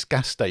looks like this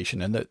gas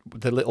station and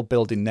the little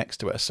building next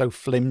to it are so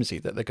flimsy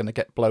that they're going to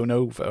get blown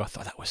over. I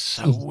thought that was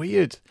so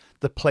weird,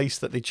 the place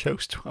that they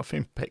chose to have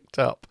him picked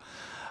up.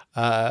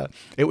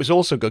 It was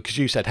also good because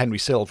you said Henry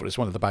Silver is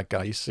one of the bad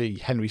guys. You see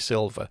Henry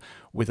Silver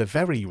with a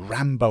very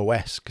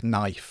Rambo-esque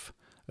knife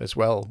as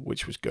well,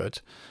 which was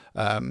good.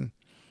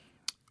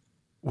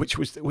 which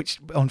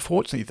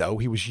unfortunately though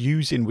he was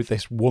using with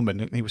this woman,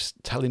 and he was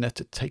telling her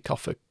to take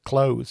off her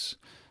clothes.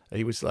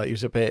 He was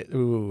a bit,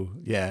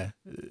 yeah.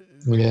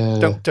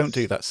 Don't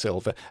do that,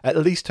 Silver. At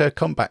least her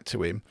comeback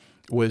to him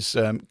was,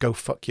 go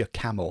fuck your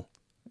camel,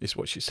 is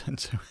what she said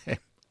to him.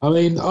 I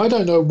mean, I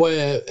don't know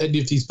where any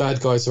of these bad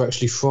guys are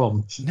actually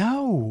from.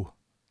 No,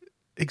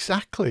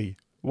 exactly.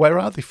 Where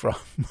are they from?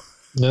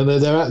 No,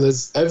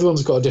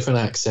 everyone's got a different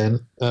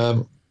accent.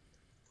 I'm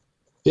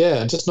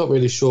just not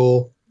really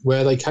sure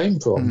where they came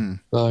from.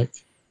 But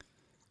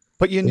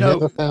we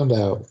never found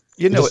out.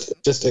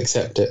 Just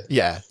accept it.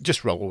 Yeah,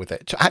 just roll with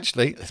it.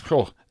 Actually,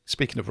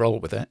 speaking of roll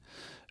with it,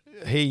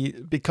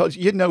 because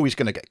he's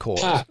going to get caught.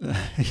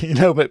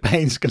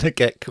 McBain's going to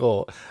get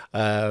caught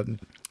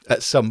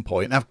at some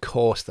point. And of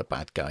course, the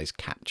bad guys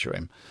capture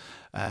him,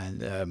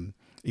 and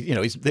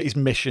his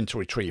mission to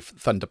retrieve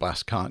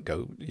Thunderblast can't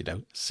go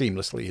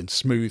seamlessly and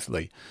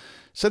smoothly.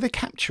 So they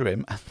capture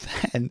him, and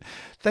then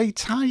they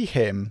tie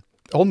him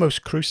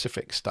almost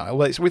crucifix style.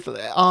 Well, it's with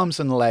arms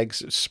and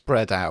legs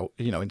spread out,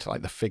 into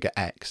like the figure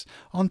X,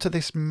 onto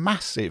this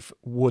massive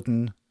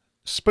wooden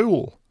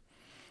spool.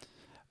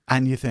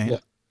 And you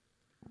think,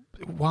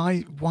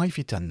 why have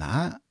you done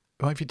that?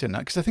 Why have you done that?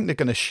 Because I think they're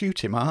going to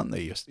shoot him, aren't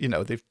they?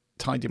 They've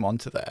tied him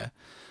onto there.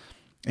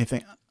 And you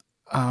think,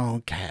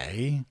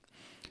 okay.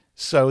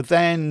 So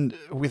then,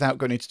 without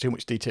going into too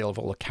much detail of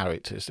all the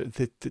characters,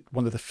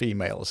 one of the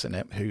females in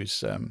it,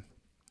 who's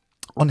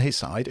on his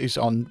side, who's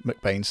on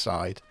McBain's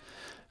side,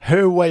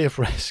 her way of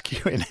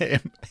rescuing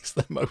him is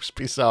the most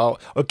bizarre,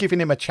 or giving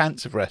him a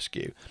chance of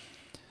rescue.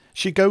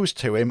 She goes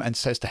to him and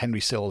says to Henry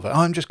Silver,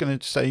 I'm just going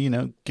to say,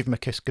 give him a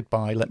kiss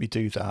goodbye, let me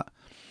do that.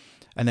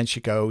 And then she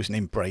goes and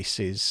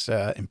embraces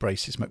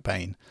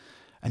McBain.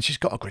 And she's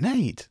got a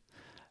grenade.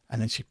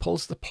 And then she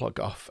pulls the plug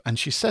off and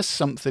she says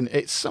something.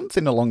 It's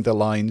something along the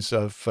lines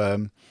of,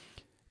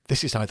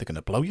 this is either going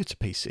to blow you to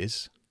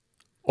pieces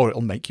or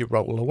it'll make you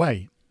roll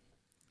away.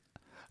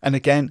 And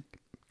again,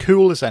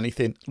 cool as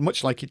anything,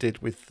 much like he did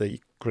with the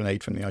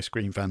grenade from the ice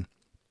cream van.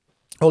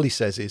 All he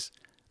says is,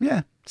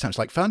 yeah, sounds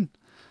like fun.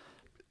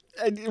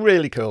 And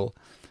really cool.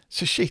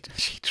 So she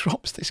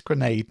drops this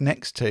grenade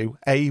next to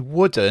a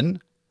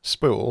wooden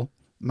spool,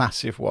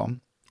 massive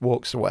one,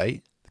 walks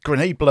away. The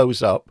grenade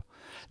blows up.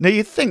 Now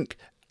you'd think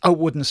a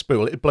wooden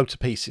spool, it'd blow to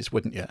pieces,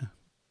 wouldn't you?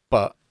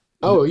 But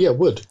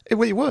wood. It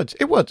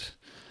would.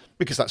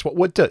 Because that's what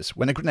wood does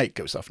when a grenade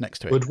goes off next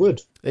to it.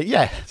 Wood.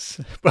 Yes,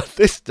 but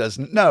this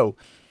doesn't. No.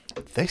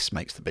 This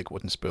makes the big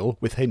wooden spool,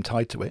 with him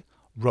tied to it,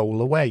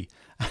 roll away.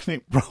 And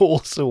it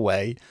rolls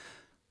away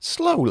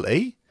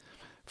slowly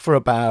for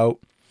about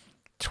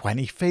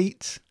 20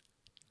 feet,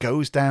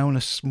 goes down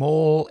a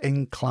small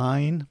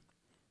incline,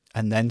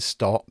 and then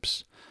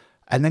stops.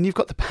 And then you've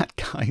got the bad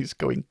guys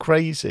going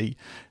crazy,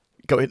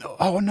 going,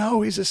 oh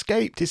no, he's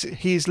escaped.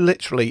 He's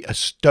literally a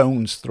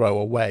stone's throw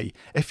away.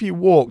 If you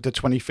walked the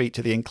 20 feet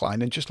to the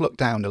incline and just looked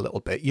down a little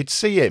bit, you'd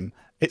see him.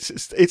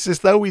 It's as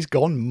though he's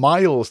gone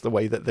miles the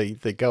way that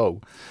they go.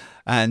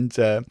 And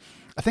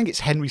I think it's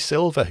Henry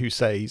Silver who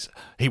says,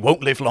 he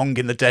won't live long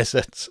in the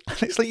desert.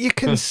 And it's like, you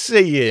can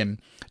see him.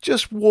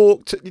 Just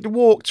walk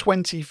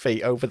 20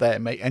 feet over there,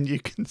 mate, and you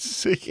can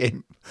see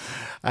him.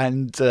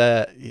 And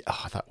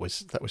that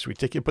was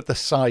ridiculous. But the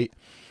sight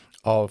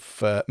of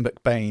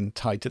McBain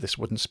tied to this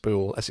wooden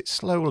spool as it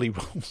slowly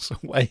rolls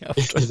away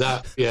after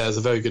that, it's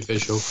a very good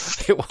visual.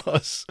 It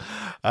was.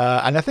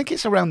 And I think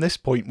it's around this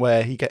point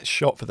where he gets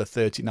shot for the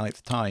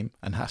 39th time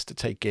and has to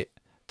take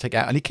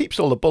out. And he keeps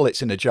all the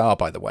bullets in a jar,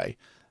 by the way,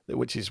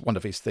 which is one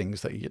of his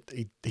things that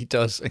he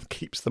does, and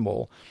keeps them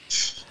all.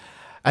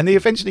 And he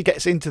eventually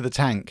gets into the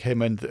tank,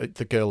 him and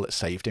the girl that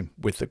saved him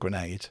with the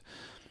grenade.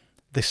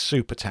 This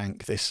super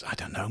tank, this, I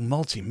don't know,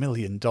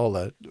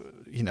 multi-million-dollar,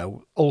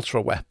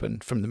 ultra weapon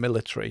from the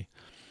military.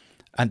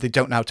 And they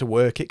don't know how to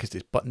work it because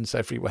there's buttons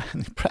everywhere.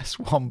 And they press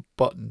one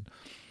button.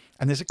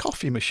 And there's a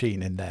coffee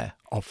machine in there,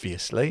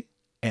 obviously,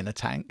 in a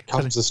tank.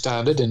 Comes as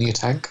standard in your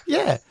tank.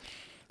 Yeah.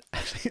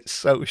 And it's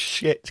so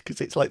shit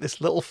because it's like this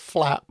little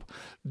flap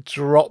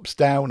drops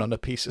down on a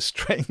piece of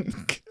string.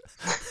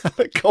 And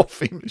a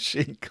coffee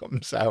machine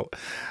comes out.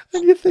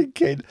 And you're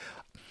thinking,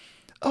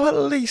 at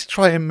least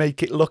try and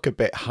make it look a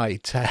bit high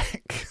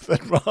tech than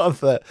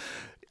rather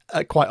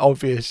quite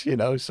obvious,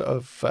 sort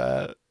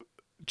of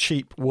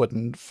cheap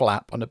wooden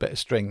flap on a bit of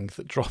string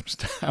that drops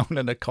down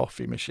in a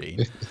coffee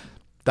machine.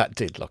 That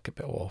did look a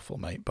bit awful,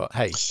 mate. But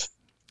hey,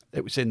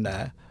 it was in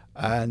there,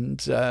 and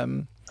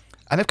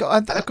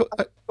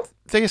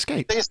they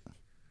escape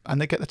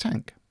and they get the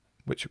tank,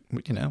 which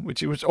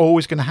was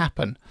always going to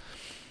happen.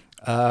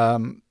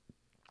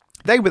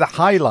 They were the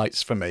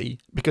highlights for me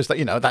because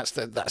that's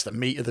the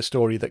meat of the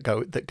story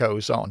that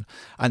goes on.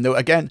 And there were,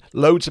 again,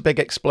 loads of big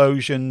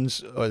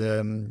explosions,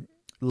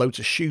 loads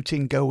of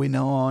shooting going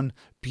on,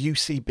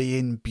 Busey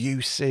being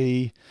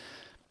Busey.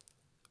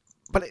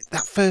 But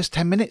that first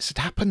 10 minutes had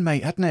happened,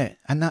 mate, hadn't it?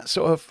 And that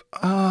sort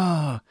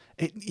of,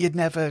 you'd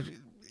never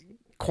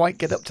quite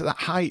get up to that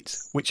height,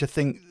 which I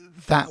think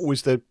that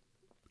was the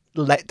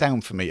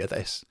letdown for me of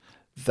this.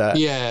 That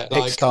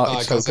it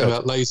started so good.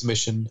 About Laser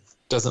Mission.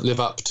 doesn't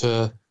live up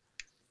to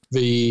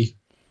the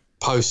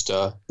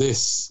poster,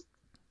 this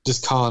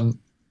just can't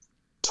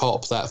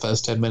top that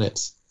first 10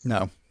 minutes.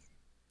 No.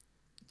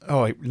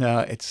 Oh, no,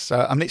 it's...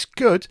 I mean, it's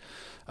good.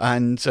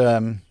 And,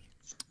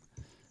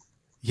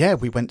 yeah,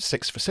 we went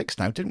 6 for 6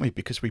 now, didn't we?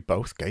 Because we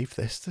both gave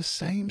this the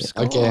same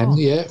score. Again,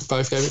 yeah,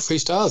 both gave it 3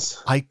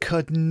 stars. I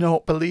could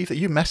not believe that.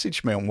 You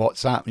messaged me on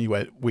WhatsApp and you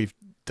went, we've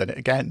done it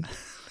again.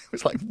 It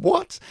was like,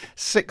 what?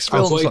 6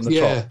 films on the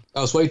top.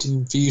 I was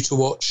waiting for you to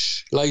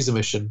watch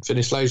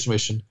finish Laser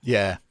Mission.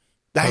 Yeah.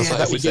 I was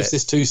like, if he gives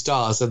this 2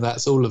 stars, then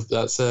that's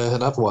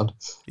another one.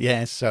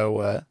 Yeah,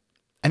 so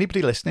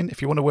anybody listening,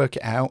 if you want to work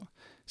it out,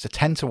 it's a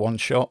 10-to-1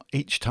 shot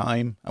each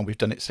time, and we've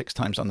done it 6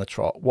 times on the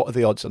trot. What are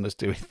the odds on us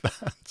doing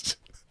that?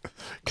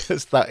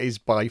 Because that is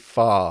by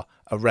far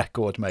a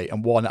record, mate,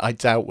 and one I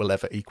doubt will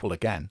ever equal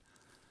again.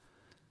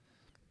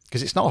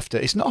 Because it's not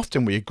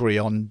often we agree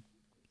on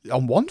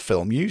one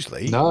film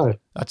usually. No,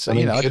 that's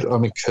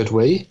could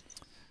we?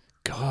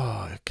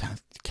 God,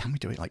 can we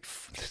do it like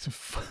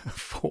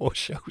 4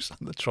 shows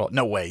on the trot?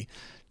 No way.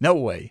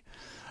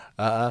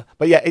 But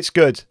yeah, it's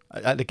good.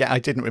 Again, I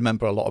didn't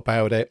remember a lot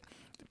about it.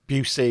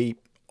 Busey,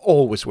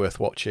 always worth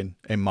watching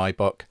in my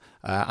book.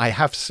 I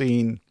have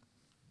seen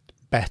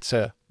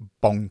better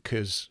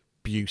bonkers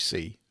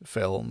Busey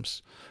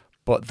films,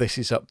 but this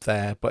is up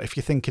there. But if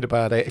you're thinking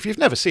about it, if you've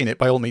never seen it,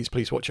 by all means,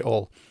 please watch it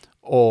all.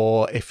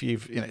 Or if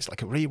you've, it's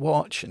like a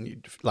rewatch and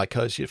you, like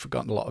us, you've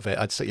forgotten a lot of it,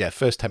 I'd say,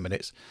 first 10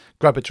 minutes,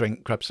 grab a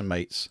drink, grab some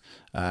mates,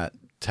 10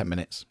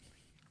 minutes,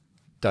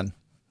 done.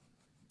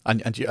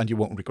 And you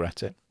won't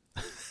regret it.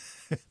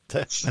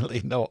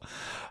 Definitely not.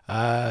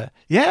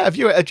 Have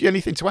you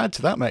anything to add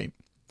to that, mate?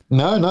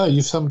 No,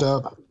 you've summed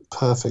up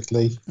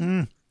perfectly.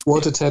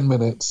 What a 10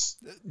 minutes.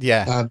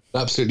 Yeah. And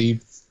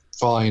absolutely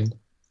fine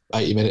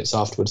 80 minutes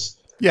afterwards.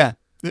 Yeah,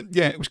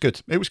 it was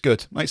good.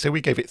 Like I say,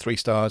 we gave it 3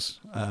 stars.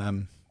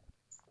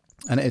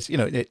 And it's,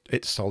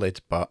 it's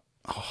solid, but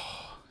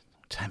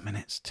 10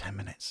 minutes.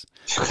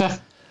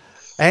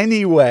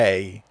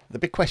 Anyway, the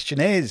big question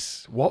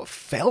is, what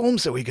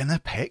films are we going to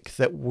pick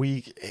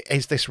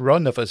is this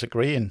run of us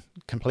agreeing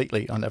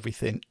completely on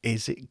everything,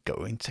 is it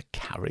going to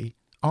carry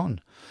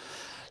on?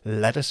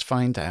 Let us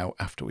find out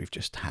after we've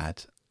just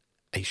had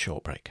a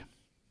short break.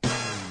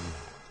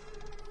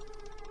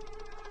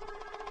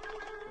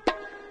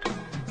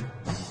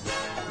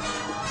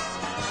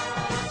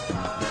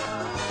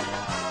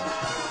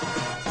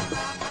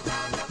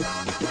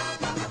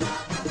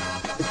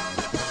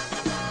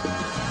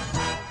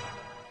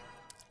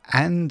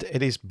 And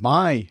it is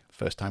my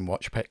first time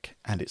watch pick,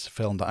 and it's a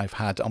film that I've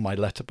had on my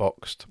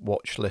Letterboxd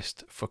watch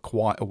list for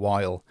quite a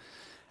while.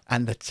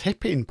 And the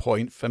tipping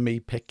point for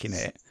me picking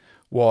it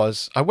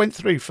was, I went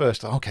through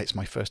first, okay, it's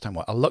my first time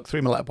watch. I looked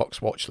through my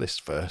Letterboxd watch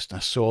list first, and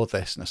I saw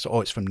this, and I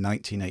saw, it's from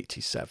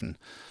 1987,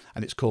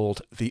 and it's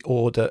called The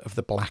Order of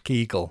the Black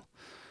Eagle.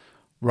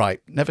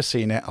 Right, never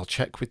seen it. I'll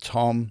check with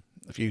Tom.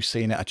 Have you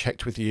seen it? I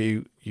checked with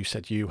you. You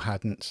said you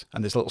hadn't,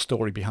 and there's a little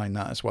story behind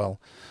that as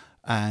well.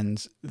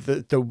 And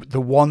the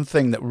one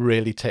thing that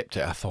really tipped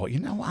it, I thought,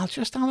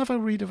 I'll have a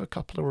read of a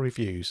couple of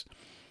reviews.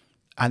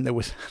 And there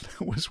was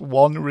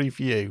one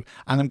review,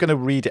 and I'm going to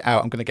read it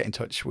out. I'm going to get in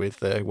touch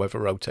with whoever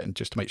wrote it, and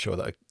just to make sure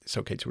that it's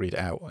okay to read it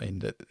out in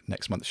the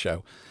next month's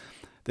show.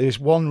 There's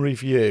one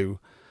review,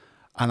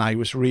 and I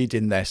was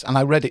reading this, and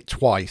I read it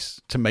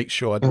twice to make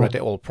sure I'd read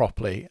it all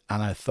properly.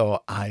 And I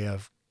thought, I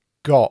have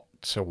got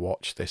to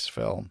watch this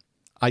film.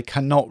 I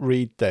cannot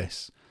read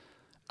this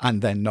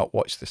and then not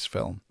watch this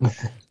film.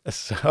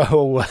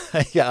 So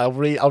I'll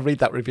read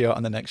that review out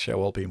on the next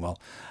show, all being well.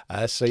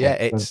 It's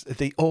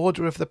The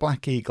Order of the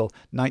Black Eagle,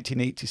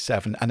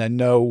 1987, and I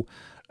know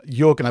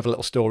you're going to have a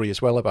little story as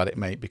well about it,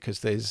 mate, because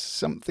there's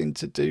something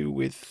to do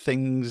with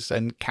things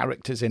and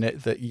characters in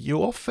it that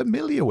you're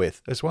familiar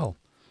with as well.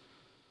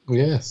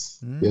 Yes.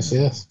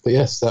 But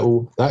yes,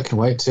 that can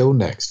wait till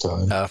next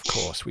time. Of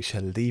course, we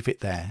shall leave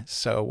it there.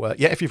 So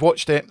if you've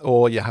watched it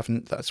or you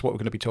haven't, that's what we're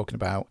going to be talking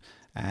about.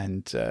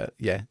 And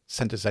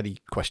send us any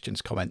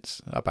questions,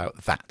 comments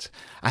about that.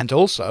 And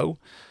also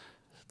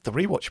the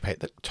rewatch pick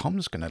that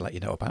Tom's going to let you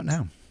know about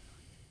now.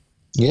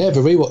 Yeah,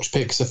 the rewatch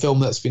pick is a film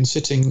that's been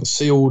sitting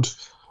sealed,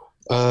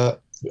 as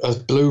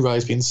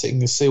Blu-ray's been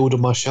sitting sealed on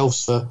my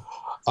shelves for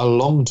a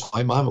long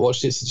time. I haven't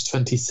watched it since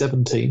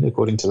 2017,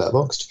 according to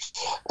Letterboxd.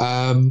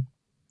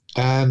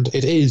 And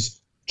it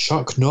is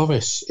Chuck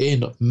Norris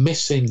in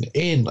Missing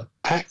in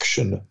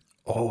Action.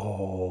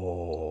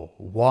 Oh,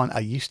 I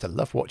used to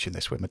love watching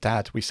this with my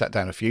dad. We sat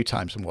down a few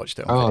times and watched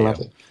it on video. I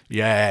love it.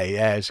 Yeah,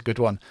 it's a good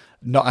one.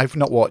 I've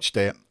not watched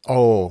it.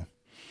 Oh,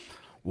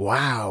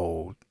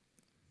 wow.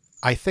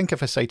 I think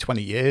if I say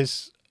 20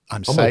 years,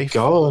 I'm safe. Oh, my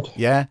God.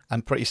 Yeah,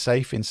 I'm pretty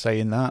safe in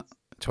saying that.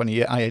 20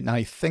 years.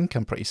 I think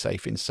I'm pretty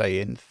safe in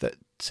saying that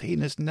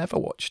Tina's never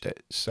watched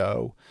it.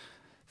 So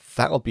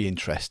that'll be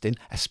interesting,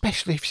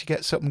 especially if she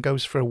gets up and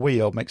goes for a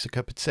wee or makes a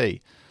cup of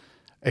tea.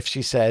 If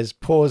she says,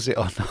 pause it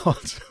or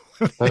not.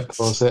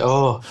 Pause it.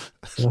 Oh,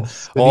 the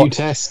new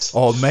test.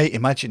 Oh, mate,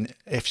 imagine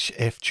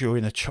if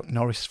during a Chuck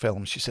Norris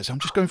film she says, I'm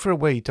just going for a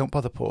wee, don't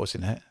bother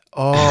pausing it.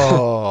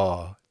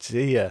 Oh,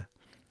 dear.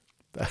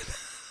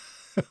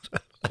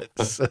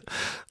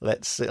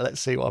 let's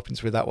see what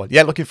happens with that one.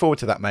 Yeah, looking forward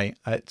to that, mate.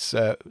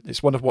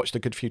 It's one I've watched a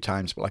good few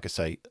times, but like I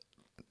say,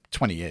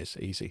 20 years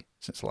easy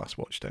since I last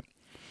watched it.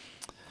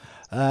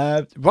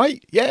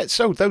 Right, yeah,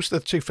 so those are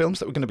the two films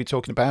that we're going to be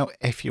talking about.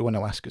 If you want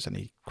to ask us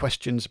any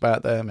questions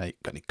about them, got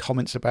any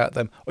comments about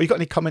them, or you got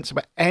any comments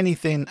about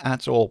anything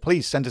at all,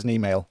 please send us an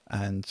email,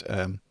 and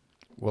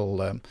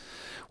we'll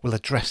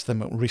address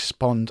them and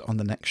respond on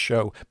the next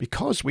show.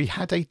 Because we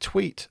had a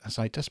tweet, as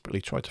I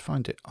desperately tried to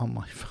find it on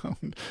my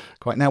phone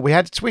quite now, we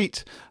had a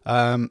tweet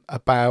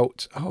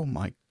about, oh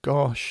my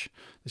gosh,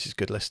 this is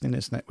good listening,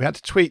 isn't it? We had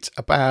a tweet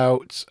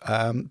about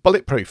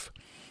Bulletproof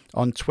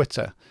on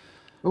Twitter.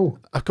 Oh,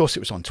 of course it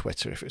was on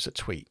Twitter if it was a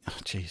tweet. Oh,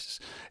 Jesus.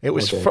 It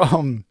was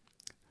from,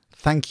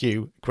 thank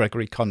you,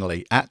 Gregory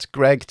Connolly, at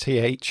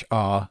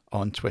GregTHR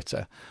on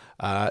Twitter.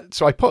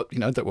 So I put,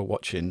 that we're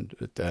watching,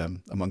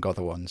 among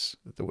other ones,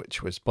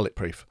 which was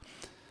Bulletproof.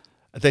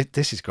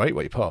 This is great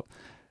what you put.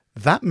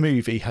 That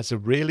movie has a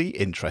really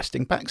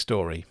interesting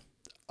backstory.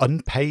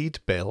 Unpaid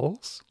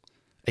bills,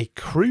 a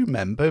crew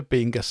member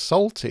being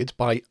assaulted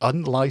by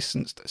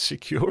unlicensed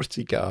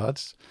security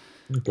guards,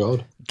 oh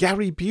God,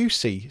 Gary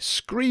Busey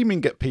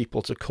screaming at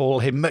people to call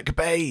him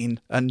McBain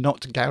and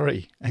not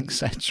Gary,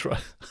 etc.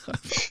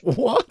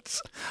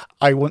 What?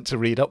 I want to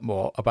read up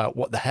more about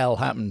what the hell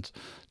happened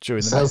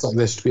during the Sounds like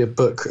there should be a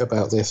book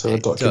about this or a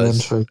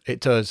documentary. It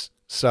does.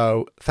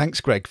 So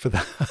thanks, Greg, for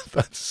that.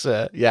 That's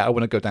I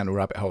want to go down a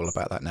rabbit hole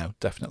about that now,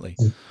 definitely.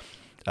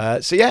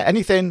 So yeah,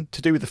 anything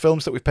to do with the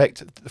films that we've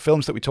picked, the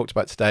films that we talked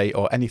about today,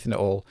 or anything at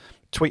all,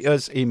 tweet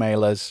us,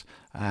 email us,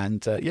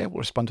 and we'll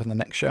respond on the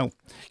next show.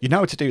 You know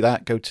how to do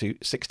that. Go to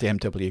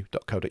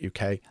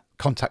 60mw.co.uk.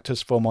 Contact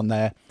us form on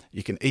there.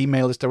 You can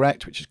email us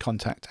direct, which is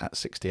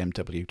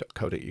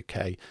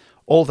contact@60mw.co.uk.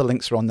 All the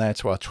links are on there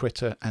to our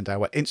Twitter and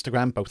our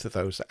Instagram. Both of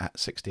those are at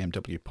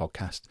 60mw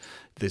podcast.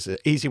 There's an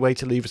easy way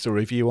to leave us a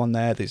review on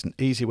there. There's an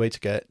easy way to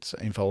get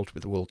involved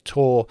with the world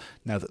tour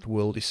now that the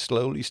world is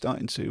slowly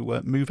starting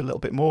to move a little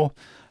bit more.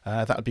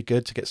 That would be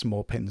good to get some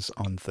more pins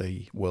on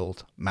the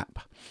world map.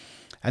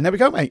 And there we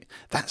go, mate.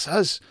 That's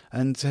us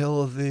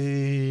until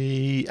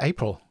the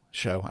April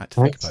show. I had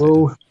to think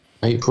about it.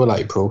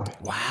 April.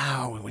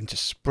 Wow, we're into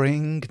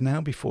spring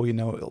now. Before you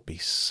know it, it'll be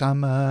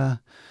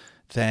summer.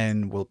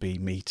 Then we'll be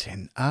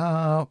meeting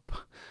up.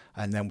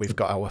 And then we've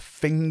got our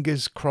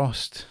fingers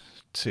crossed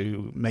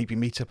to maybe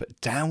meet up at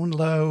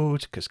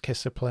Download because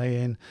Kiss are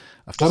playing.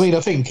 I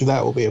think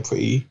that will be a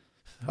pretty...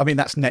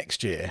 that's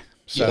next year.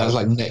 So, that's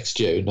like next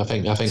June. I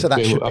think so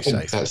that should be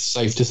safe. That's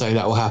safe to say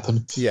that will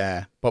happen.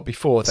 Yeah, but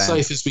before then,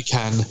 safe as we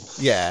can.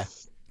 Yeah,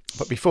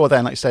 but before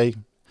then, like I say,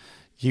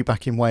 you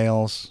back in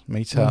Wales,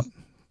 meet up,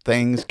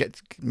 things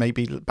get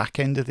maybe back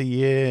end of the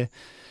year,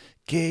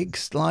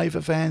 gigs, live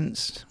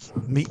events,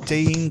 meet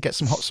Dean, get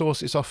some hot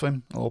sauces off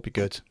him. All be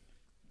good.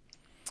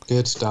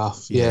 Good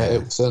stuff. Yeah,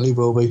 it certainly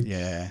will be.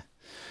 Yeah.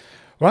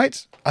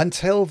 Right.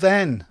 Until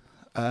then,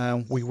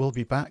 we will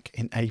be back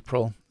in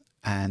April,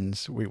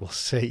 and we will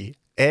see.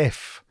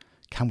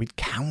 Can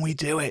we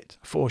do it?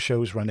 4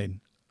 shows running.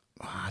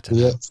 I don't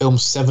know. Film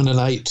 7 and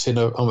 8 in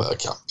a.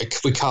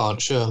 We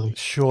can't, surely.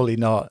 Surely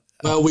not.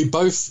 Well, we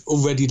both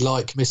already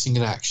like Missing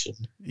in Action.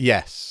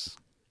 Yes,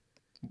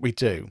 we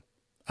do.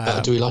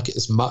 Do we like it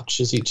as much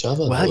as each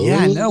other? Well,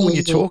 yeah, no. When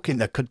you're talking,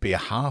 there could be a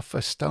half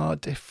a star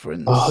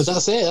difference. Oh,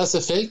 that's it. That's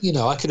the thing.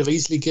 I could have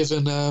easily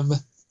given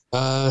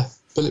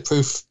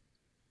Bulletproof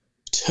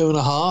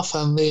 2.5,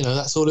 and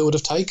that's all it would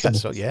have taken.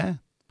 That's all. Yeah.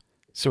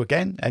 So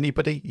again,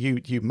 anybody,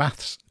 you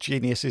maths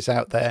geniuses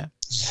out there,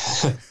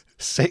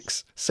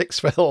 six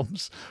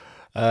films,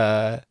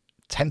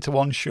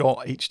 10-1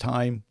 short each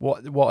time.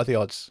 What are the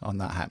odds on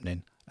that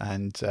happening?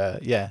 And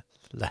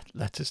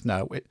let us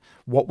know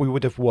what we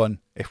would have won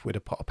if we'd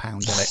have put £1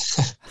 on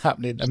it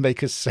happening and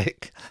make us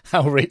sick.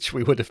 How rich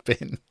we would have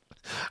been.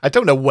 I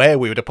don't know where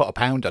we would have put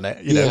 £1 on it.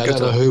 I don't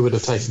know who would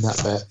have taken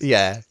that bet.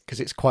 Yeah, because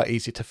it's quite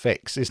easy to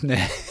fix, isn't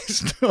it?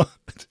 It's not.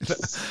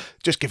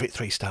 Just give it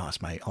 3 stars,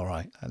 mate. All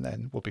right, and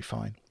then we'll be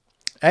fine.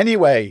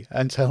 Anyway,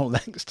 until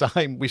next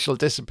time, we shall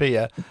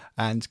disappear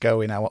and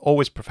go in our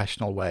always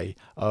professional way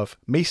of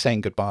me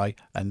saying goodbye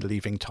and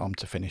leaving Tom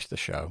to finish the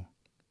show.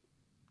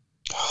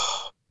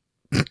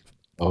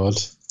 Odd.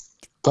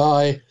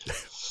 Bye.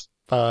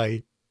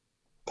 Bye.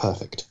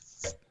 Perfect.